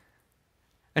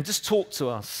and just talk to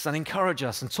us and encourage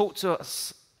us and talk to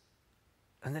us.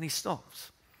 And then he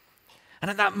stopped. And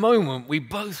at that moment, we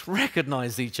both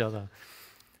recognized each other.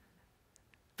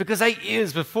 Because 8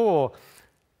 years before,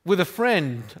 with a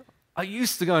friend, I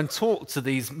used to go and talk to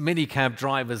these minicab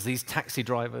drivers, these taxi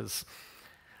drivers.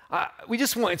 We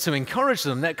just wanted to encourage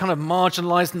them. They're kind of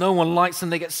marginalized. No one likes them.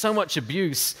 They get so much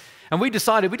abuse. And we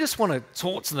decided we just want to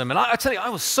talk to them. And I tell you, I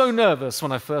was so nervous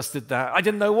when I first did that. I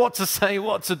didn't know what to say,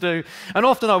 what to do. And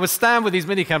often I would stand with these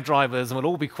minicab drivers and we'd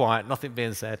all be quiet, nothing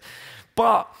being said.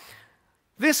 But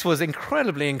this was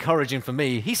incredibly encouraging for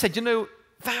me. He said, "You know,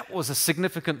 that was a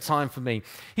significant time for me."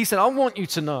 He said, "I want you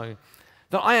to know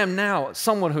that I am now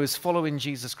someone who is following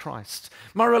Jesus Christ.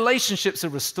 My relationships are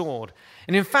restored.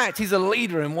 And in fact, he's a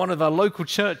leader in one of our local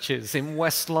churches in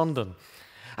West London."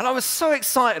 And I was so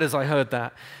excited as I heard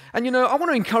that. And you know, I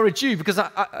want to encourage you because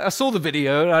I saw the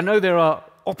video and I know there are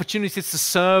opportunities to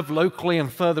serve locally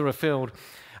and further afield.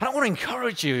 And I want to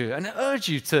encourage you and urge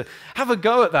you to have a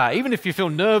go at that, even if you feel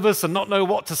nervous and not know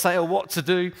what to say or what to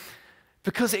do,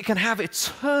 because it can have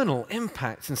eternal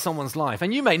impact in someone's life.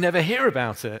 And you may never hear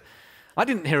about it. I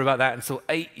didn't hear about that until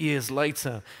 8 years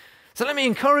later. So let me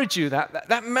encourage you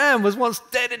that man was once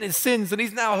dead in his sins and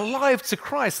he's now alive to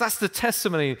Christ. That's the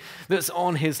testimony that's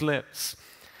on his lips.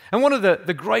 And one of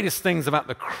the greatest things about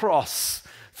the cross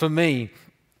for me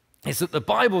is that the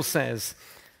Bible says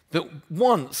that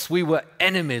once we were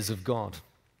enemies of God,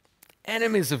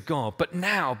 but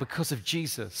now because of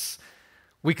Jesus,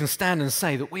 we can stand and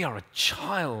say that we are a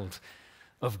child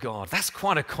of God. That's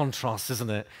quite a contrast, isn't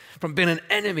it? From being an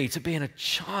enemy to being a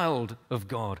child of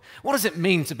God. What does it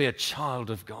mean to be a child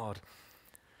of God?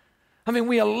 I mean,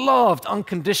 we are loved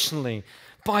unconditionally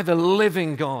by the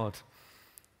living God.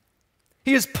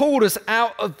 He has pulled us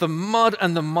out of the mud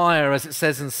and the mire, as it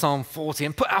says in Psalm 40,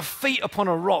 and put our feet upon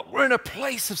a rock. We're in a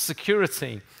place of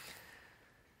security.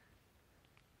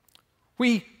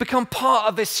 We become part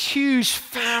of this huge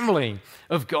family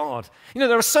of God. You know,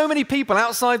 there are so many people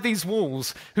outside these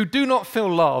walls who do not feel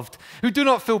loved, who do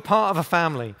not feel part of a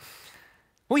family.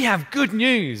 We have good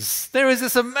news. There is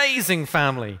this amazing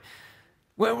family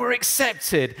where we're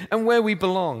accepted and where we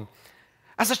belong.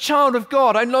 As a child of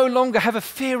God, I no longer have a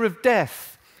fear of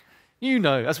death. You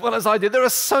know, as well as I did, there are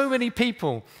so many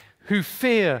people who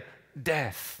fear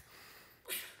death.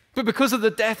 But because of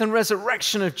the death and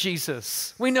resurrection of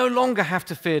Jesus, we no longer have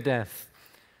to fear death.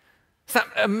 It's that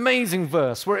amazing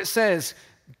verse where it says,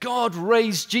 God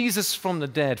raised Jesus from the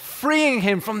dead, freeing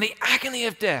him from the agony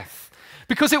of death,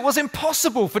 because it was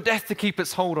impossible for death to keep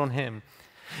its hold on him.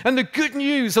 And the good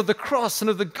news of the cross and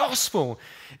of the gospel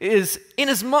is,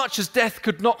 inasmuch as death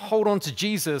could not hold on to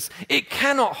Jesus, it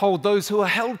cannot hold those who are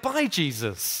held by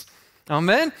Jesus.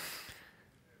 Amen?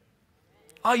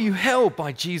 Are you held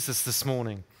by Jesus this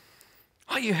morning?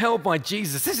 Are you held by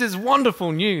Jesus? This is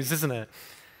wonderful news, isn't it?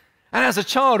 And as a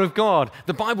child of God,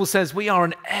 the Bible says we are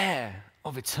an heir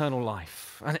of eternal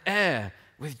life, an heir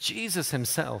with Jesus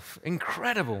himself.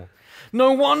 Incredible.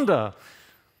 No wonder,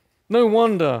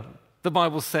 the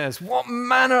Bible says, what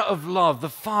manner of love the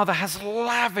Father has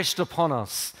lavished upon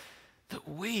us, that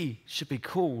we should be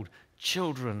called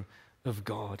children of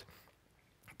God.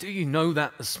 Do you know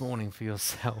that this morning for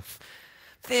yourself?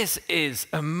 This is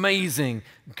amazing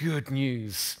good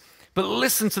news. But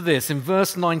listen to this in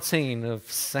verse 19 of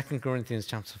 2 Corinthians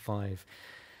chapter 5.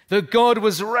 That God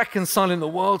was reconciling the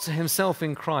world to himself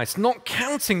in Christ, not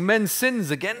counting men's sins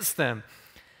against them.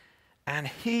 And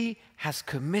he has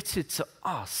committed to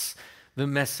us the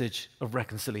message of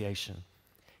reconciliation.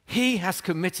 He has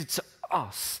committed to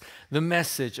us the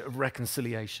message of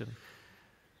reconciliation.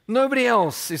 Nobody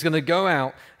else is going to go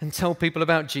out and tell people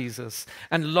about Jesus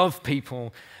and love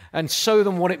people and show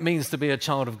them what it means to be a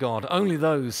child of God. Only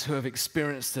those who have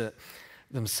experienced it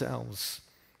themselves.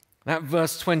 That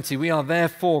verse 20, we are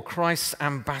therefore Christ's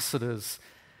ambassadors,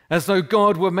 as though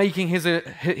God were making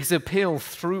his appeal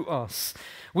through us.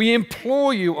 We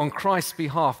implore you on Christ's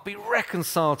behalf, be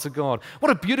reconciled to God.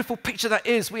 What a beautiful picture that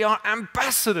is. We are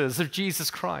ambassadors of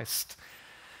Jesus Christ.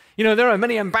 You know, there are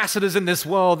many ambassadors in this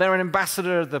world. They're an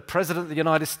ambassador of the President of the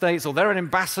United States, or they're an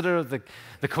ambassador of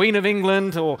the Queen of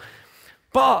England,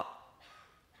 but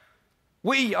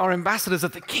we are ambassadors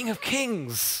of the King of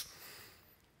Kings.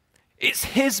 It's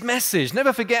his message.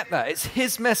 Never forget that. It's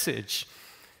his message.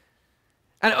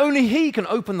 And only he can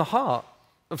open the heart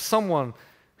of someone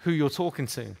who you're talking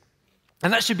to.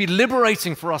 And that should be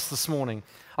liberating for us this morning.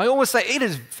 I always say it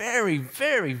is very,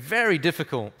 very, very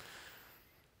difficult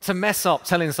to mess up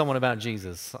telling someone about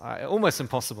Jesus. Almost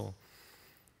impossible.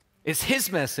 It's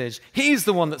his message. He's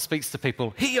the one that speaks to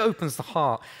people. He opens the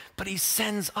heart. But he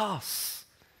sends us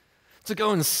to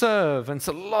go and serve and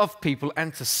to love people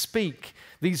and to speak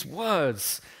these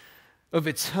words of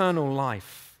eternal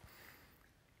life.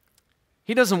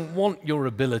 He doesn't want your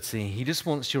ability. He just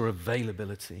wants your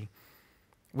availability.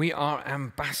 We are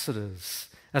ambassadors.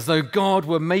 As though God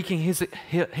were making his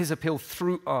appeal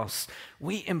through us,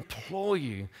 we implore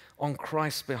you on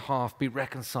Christ's behalf, be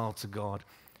reconciled to God.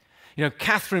 You know,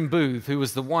 Catherine Booth, who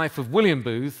was the wife of William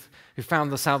Booth, who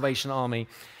founded the Salvation Army,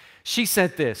 she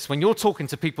said this, when you're talking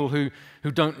to people who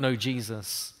don't know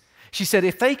Jesus, she said,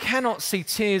 if they cannot see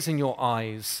tears in your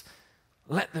eyes,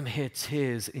 let them hear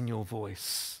tears in your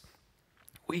voice.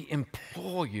 We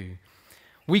implore you.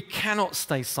 We cannot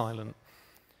stay silent.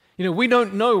 You know, we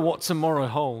don't know what tomorrow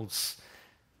holds,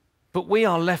 but we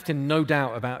are left in no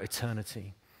doubt about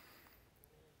eternity.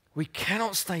 We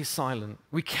cannot stay silent.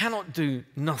 We cannot do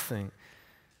nothing.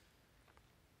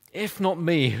 If not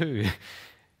me, who?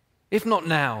 If not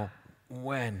now,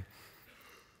 when?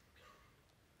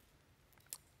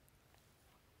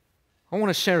 I want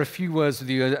to share a few words with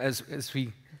you as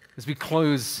we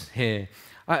close here.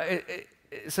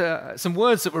 It's some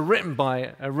words that were written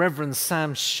by a Reverend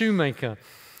Sam Shoemaker.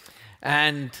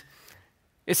 And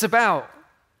it's about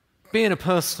being a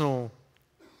personal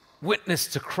witness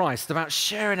to Christ, about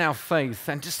sharing our faith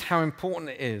and just how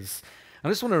important it is. I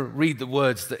just want to read the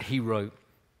words that he wrote.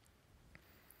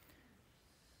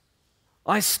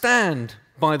 I stand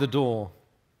by the door.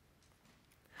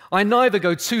 I neither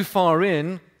go too far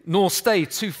in nor stay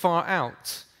too far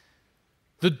out.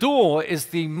 The door is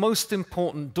the most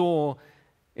important door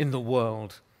in the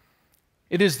world.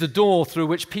 It is the door through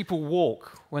which people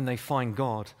walk when they find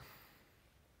God.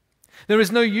 There is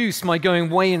no use my going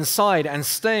way inside and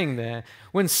staying there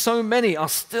when so many are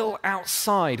still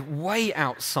outside, way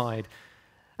outside.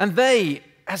 And they,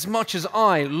 as much as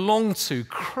I, long to,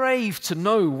 crave to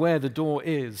know where the door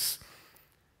is.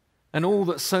 And all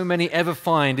that so many ever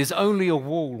find is only a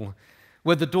wall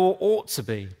where the door ought to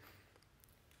be.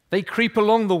 They creep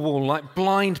along the wall like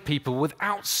blind people with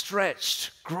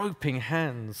outstretched, groping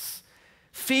hands,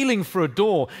 feeling for a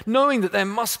door, knowing that there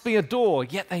must be a door,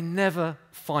 yet they never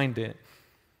find it.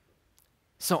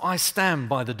 So I stand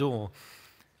by the door.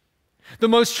 The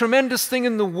most tremendous thing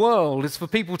in the world is for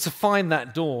people to find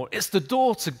that door. It's the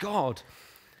door to God.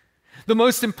 The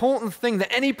most important thing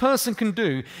that any person can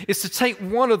do is to take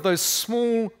one of those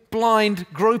small, blind,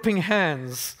 groping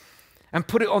hands and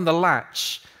put it on the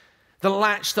latch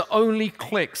that only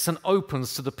clicks and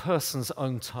opens to the person's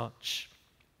own touch.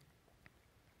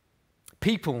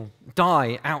 People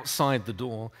die outside the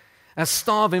door, as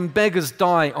starving beggars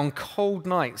die on cold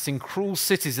nights in cruel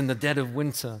cities in the dead of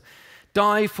winter,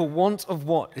 die for want of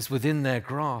what is within their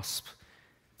grasp.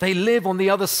 They live on the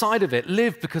other side of it,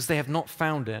 live because they have not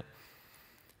found it.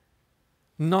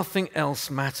 Nothing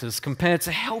else matters compared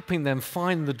to helping them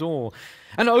find the door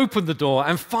and open the door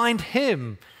and find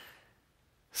Him.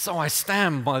 So I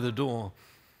stand by the door.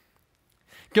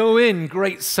 Go in,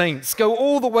 great saints. Go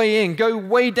all the way in. Go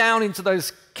way down into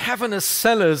those cavernous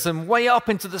cellars and way up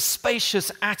into the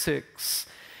spacious attics.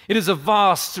 It is a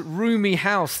vast, roomy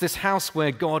house, this house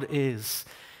where God is.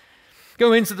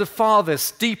 Go into the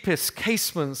farthest, deepest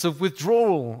casements of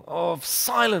withdrawal, of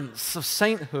silence, of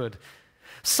sainthood.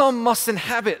 Some must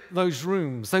inhabit those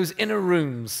rooms, those inner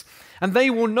rooms, and they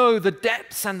will know the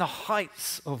depths and the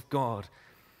heights of God.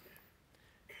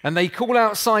 And they call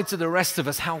outside to the rest of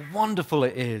us how wonderful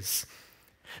it is.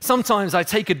 Sometimes I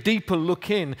take a deeper look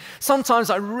in.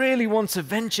 Sometimes I really want to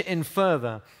venture in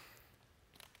further.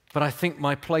 But I think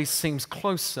my place seems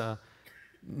closer,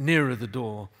 nearer the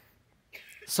door.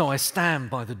 So I stand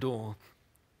by the door.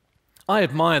 I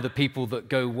admire the people that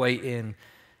go way in.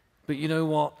 But you know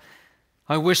what?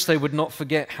 I wish they would not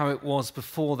forget how it was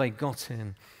before they got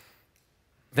in.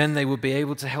 Then they would be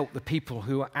able to help the people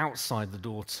who are outside the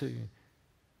door too.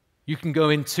 You can go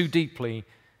in too deeply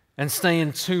and stay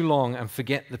in too long and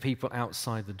forget the people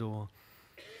outside the door.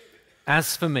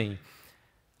 As for me,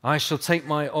 I shall take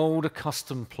my old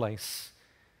accustomed place,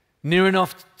 near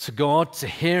enough to God to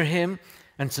hear him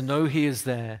and to know he is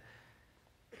there,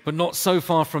 but not so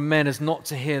far from men as not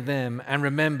to hear them and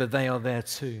remember they are there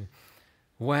too.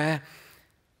 Where?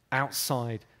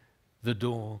 Outside the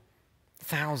door.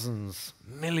 Thousands,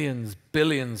 millions,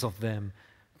 billions of them.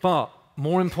 But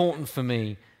more important for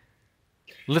me,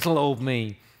 little old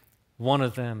me, one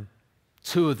of them,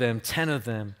 two of them, 10 of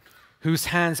them, whose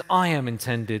hands I am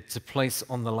intended to place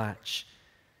on the latch.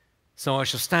 So I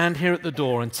shall stand here at the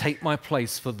door and take my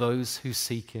place for those who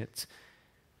seek it.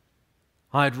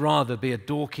 I'd rather be a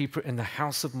doorkeeper in the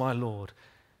house of my Lord,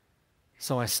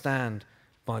 so I stand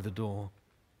by the door.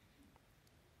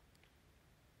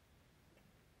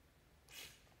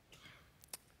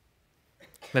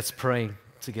 Let's pray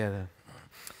together.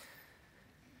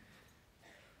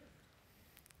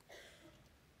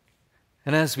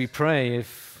 And as we pray,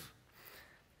 if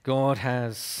God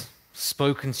has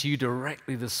spoken to you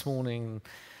directly this morning,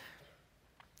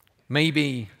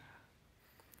 maybe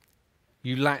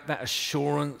you lack that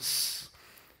assurance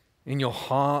in your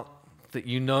heart that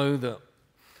you know that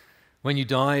when you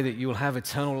die that you will have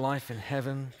eternal life in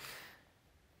heaven.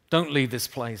 Don't leave this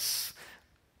place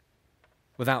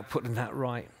without putting that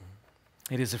right.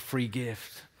 It is a free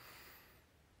gift.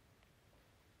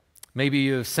 Maybe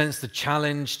you have sensed the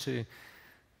challenge to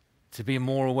be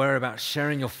more aware about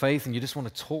sharing your faith and you just want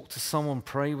to talk to someone,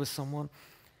 pray with someone.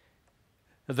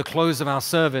 At the close of our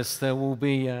service, there will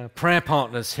be prayer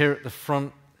partners here at the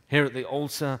front, here at the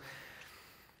altar,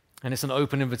 and it's an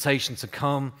open invitation to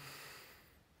come,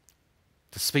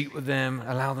 to speak with them,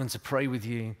 allow them to pray with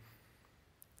you.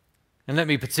 And let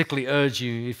me particularly urge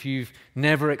you, if you've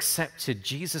never accepted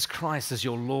Jesus Christ as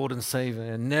your Lord and Savior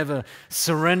and never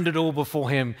surrendered all before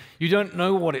him, you don't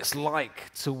know what it's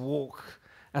like to walk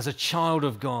as a child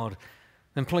of God,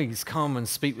 then please come and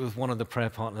speak with one of the prayer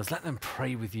partners. Let them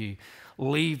pray with you.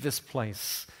 Leave this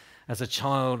place as a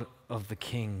child of the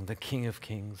King of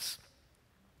Kings.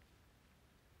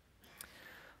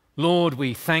 Lord,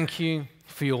 we thank you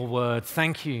for your word.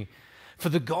 Thank you for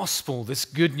the gospel, this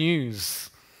good news.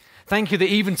 Thank you that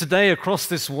even today across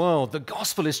this world, the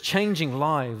gospel is changing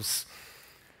lives.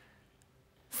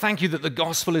 Thank you that the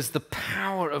gospel is the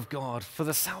power of God for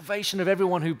the salvation of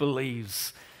everyone who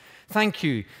believes. Thank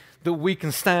you that we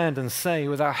can stand and say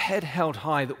with our head held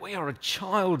high that we are a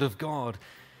child of God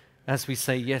as we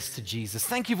say yes to Jesus.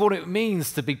 Thank you for what it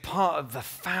means to be part of the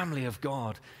family of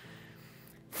God.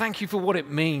 Thank you for what it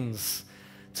means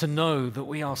to know that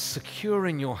we are secure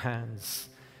in your hands.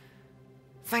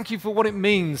 Thank you for what it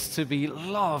means to be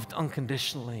loved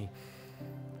unconditionally.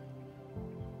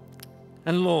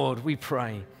 And Lord, we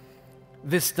pray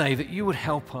this day that you would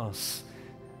help us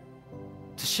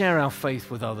to share our faith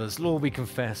with others. Lord, we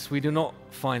confess we do not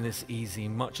find this easy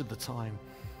much of the time.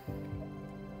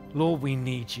 Lord, we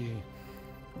need you.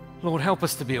 Lord, help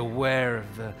us to be aware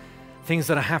of the things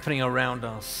that are happening around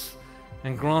us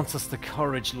and grant us the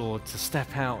courage, Lord, to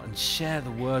step out and share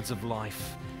the words of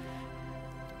life.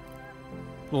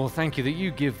 Lord, thank you that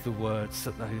you give the words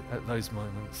at those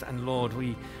moments. And Lord,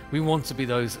 we want to be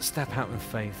those that step out in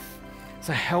faith.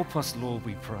 So help us, Lord,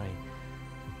 we pray.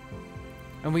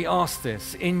 And we ask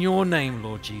this in your name,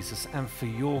 Lord Jesus, and for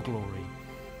your glory.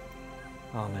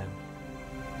 Amen.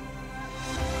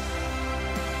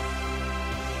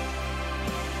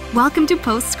 Welcome to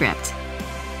Postscript.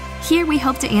 Here we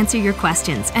hope to answer your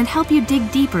questions and help you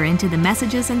dig deeper into the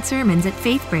messages and sermons at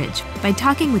Faithbridge by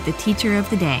talking with the teacher of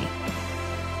the day.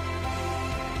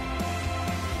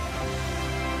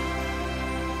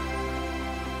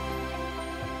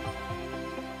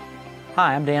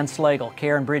 Hi, I'm Dan Slagle,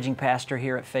 Care and Bridging Pastor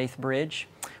here at Faithbridge.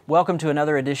 Welcome to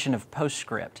another edition of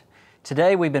Postscript.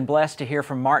 Today we've been blessed to hear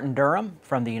from Martin Durham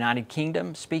from the United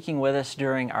Kingdom, speaking with us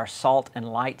during our Salt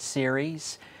and Light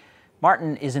series.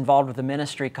 Martin is involved with a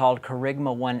ministry called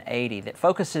Kerygma 180 that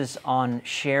focuses on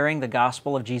sharing the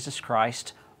gospel of Jesus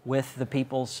Christ with the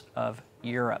peoples of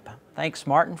Europe. Thanks,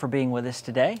 Martin, for being with us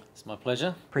today. It's my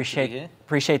pleasure.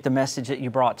 Appreciate the message that you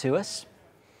brought to us.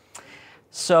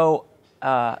 So,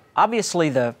 obviously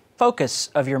the focus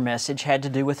of your message had to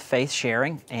do with faith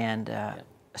sharing, and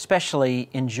especially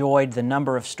enjoyed the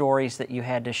number of stories that you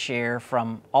had to share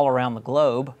from all around the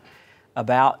globe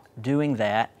about doing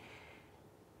that.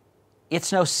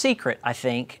 it's no secret, I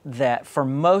think, that for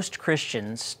most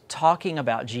Christians, talking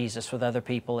about Jesus with other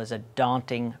people is a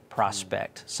daunting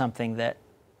prospect, something that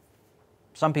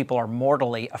some people are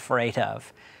mortally afraid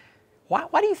of. Why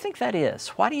do you think that is?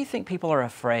 Why do you think people are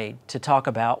afraid to talk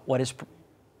about what is,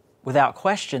 without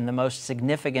question, the most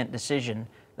significant decision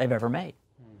they've ever made?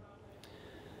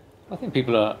 I think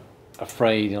people are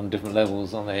afraid on different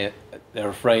levels, aren't they? They're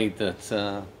afraid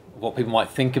that what people might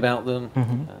think about them,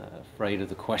 afraid of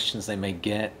the questions they may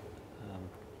get,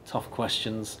 tough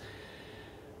questions.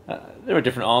 There are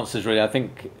different answers, really. I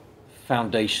think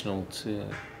foundational to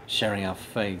sharing our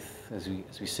faith, as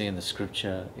we see in the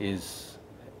Scripture, is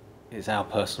our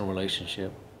personal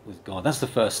relationship with God. That's the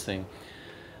first thing.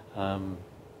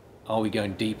 Are we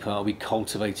going deeper? Are we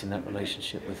cultivating that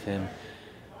relationship with Him?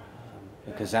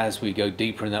 Because as we go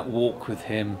deeper in that walk with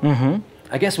Him,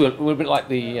 I guess we're a bit like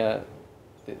the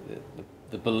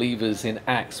believers in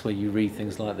Acts, where you read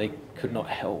things like they could not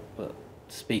help but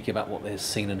speak about what they've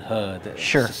seen and heard.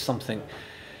 Sure. There's something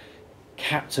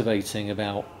captivating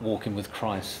about walking with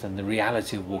Christ and the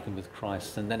reality of walking with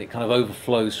Christ, and then it kind of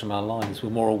overflows from our lives. We're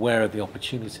more aware of the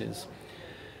opportunities.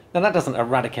 Now, that doesn't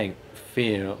eradicate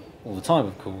fear all the time,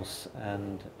 of course,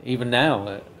 and even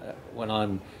now, when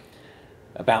I'm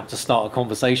about to start a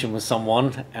conversation with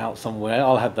someone out somewhere,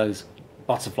 I'll have those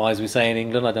butterflies we say in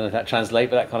England. I don't know if that translates,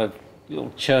 but that kind of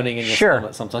little churning in your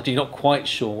stomach sometimes. You're not quite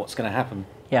sure what's going to happen.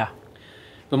 Yeah.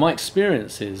 But my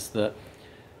experience is that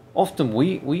often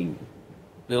we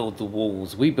build the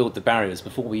walls, we build the barriers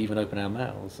before we even open our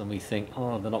mouths, and we think,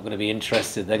 oh, they're not going to be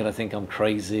interested, they're going to think I'm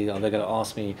crazy, or they're going to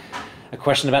ask me a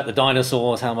question about the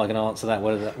dinosaurs, how am I going to answer that,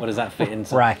 what does that fit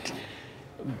into? Right.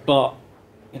 But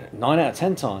 9 out of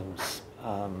 10 times,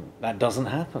 that doesn't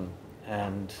happen,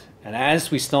 and as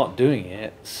we start doing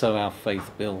it, so our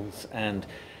faith builds, and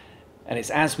it's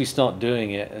as we start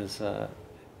doing it as a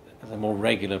more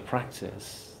regular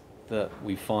practice that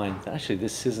we find that actually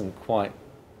this isn't quite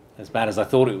as bad as I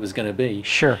thought it was going to be.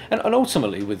 Sure. And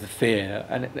ultimately with the fear,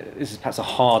 and this is perhaps a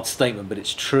hard statement, but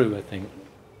it's true, I think,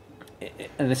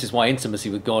 and this is why intimacy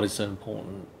with God is so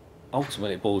important.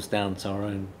 Ultimately it boils down to our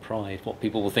own pride, what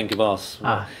people will think of us.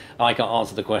 Well, I can't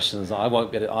answer the questions, I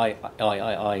won't get it,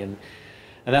 and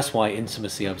that's why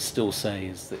intimacy, I would still say,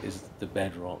 is the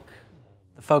bedrock.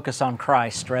 The focus on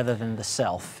Christ rather than the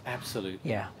self. Absolutely.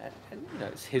 Yeah. And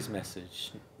it's His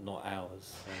message, not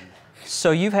ours.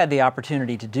 So you've had the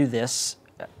opportunity to do this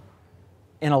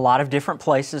in a lot of different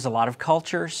places, a lot of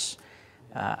cultures.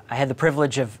 I had the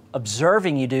privilege of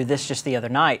observing you do this just the other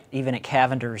night, even at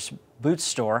Cavender's boot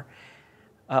store.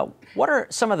 What are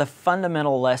some of the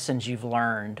fundamental lessons you've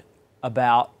learned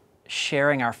about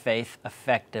sharing our faith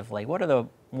effectively? What are the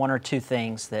one or two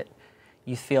things that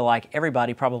you feel like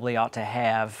everybody probably ought to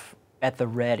have at the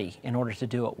ready in order to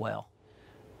do it well?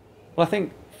 Well, I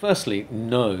think, firstly,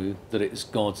 know that it's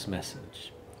God's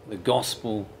message. The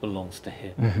gospel belongs to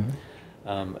Him.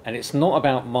 And it's not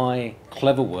about my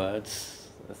clever words,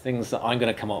 the things that I'm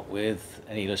going to come up with,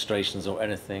 any illustrations or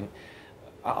anything.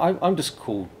 I'm just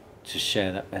called to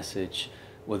share that message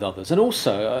with others. And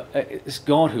also, it's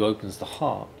God who opens the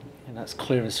heart. And that's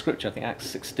clear in Scripture. I think Acts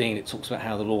 16, it talks about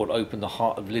how the Lord opened the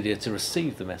heart of Lydia to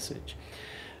receive the message.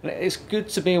 And it's good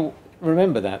to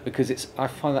remember that, because I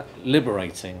find that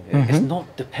liberating. It's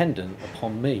not dependent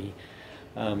upon me.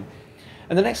 And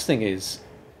the next thing is,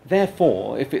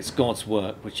 therefore, if it's God's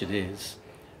work, which it is,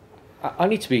 I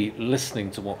need to be listening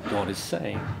to what God is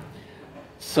saying.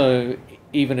 So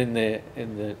even in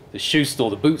the shoe store,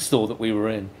 the boot store that we were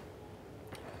in,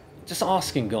 just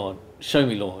asking God, show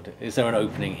me, Lord, is there an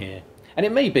opening here? And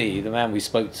it may be the man we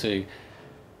spoke to,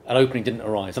 an opening didn't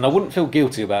arise. And I wouldn't feel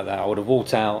guilty about that. I would have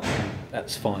walked out,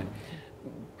 that's fine.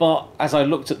 But as I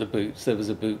looked at the boots, there was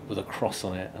a boot with a cross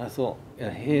on it. And I thought,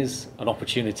 here's an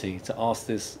opportunity to ask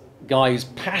this guy who's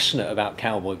passionate about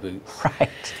cowboy boots. Right.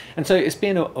 And so it's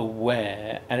being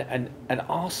aware and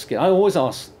asking. I always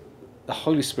ask the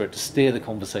Holy Spirit to steer the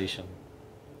conversation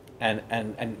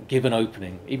and give an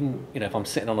opening. Even if I'm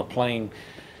sitting on a plane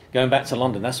going back to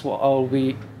London, that's what I'll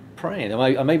be praying.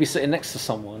 I may be sitting next to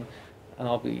someone and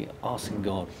I'll be asking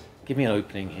God, give me an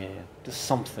opening here, just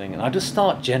something. And I just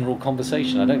start general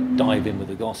conversation. I don't dive in with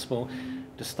the gospel,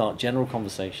 just start general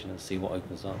conversation and see what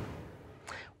opens up.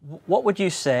 What would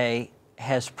you say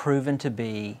has proven to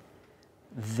be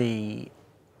the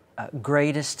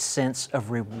greatest sense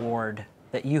of reward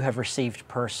that you have received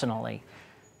personally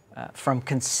from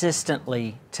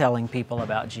consistently telling people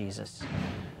about Jesus?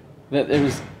 There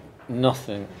is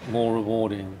nothing more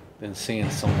rewarding than seeing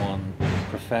someone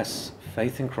profess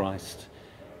faith in Christ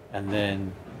and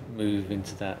then move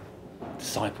into that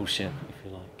discipleship, if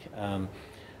you like.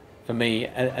 for me,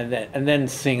 and then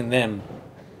seeing them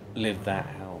live that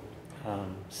out,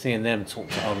 seeing them talk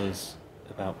to others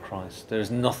about Christ. There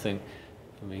is nothing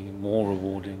for me more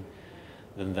rewarding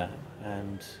than that,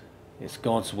 and it's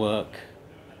God's work,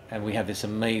 and we have this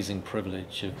amazing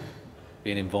privilege of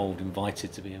being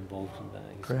invited to be involved in that.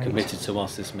 He's Great. committed to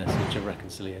us this message of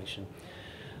reconciliation.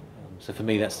 So for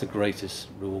me, that's the greatest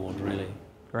reward, really.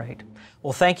 Great.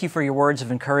 Well, thank you for your words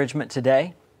of encouragement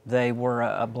today. They were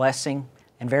a blessing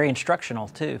and very instructional,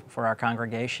 too, for our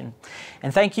congregation.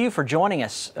 And thank you for joining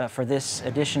us for this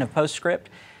edition of Postscript.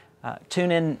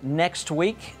 Tune in next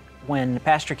week when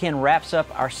Pastor Ken wraps up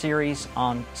our series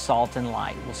on Salt and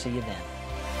Light. We'll see you then.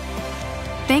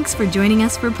 Thanks for joining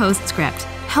us for Postscript.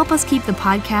 Help us keep the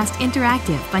podcast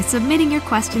interactive by submitting your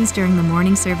questions during the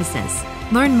morning services.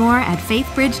 Learn more at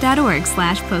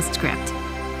faithbridge.org/postscript.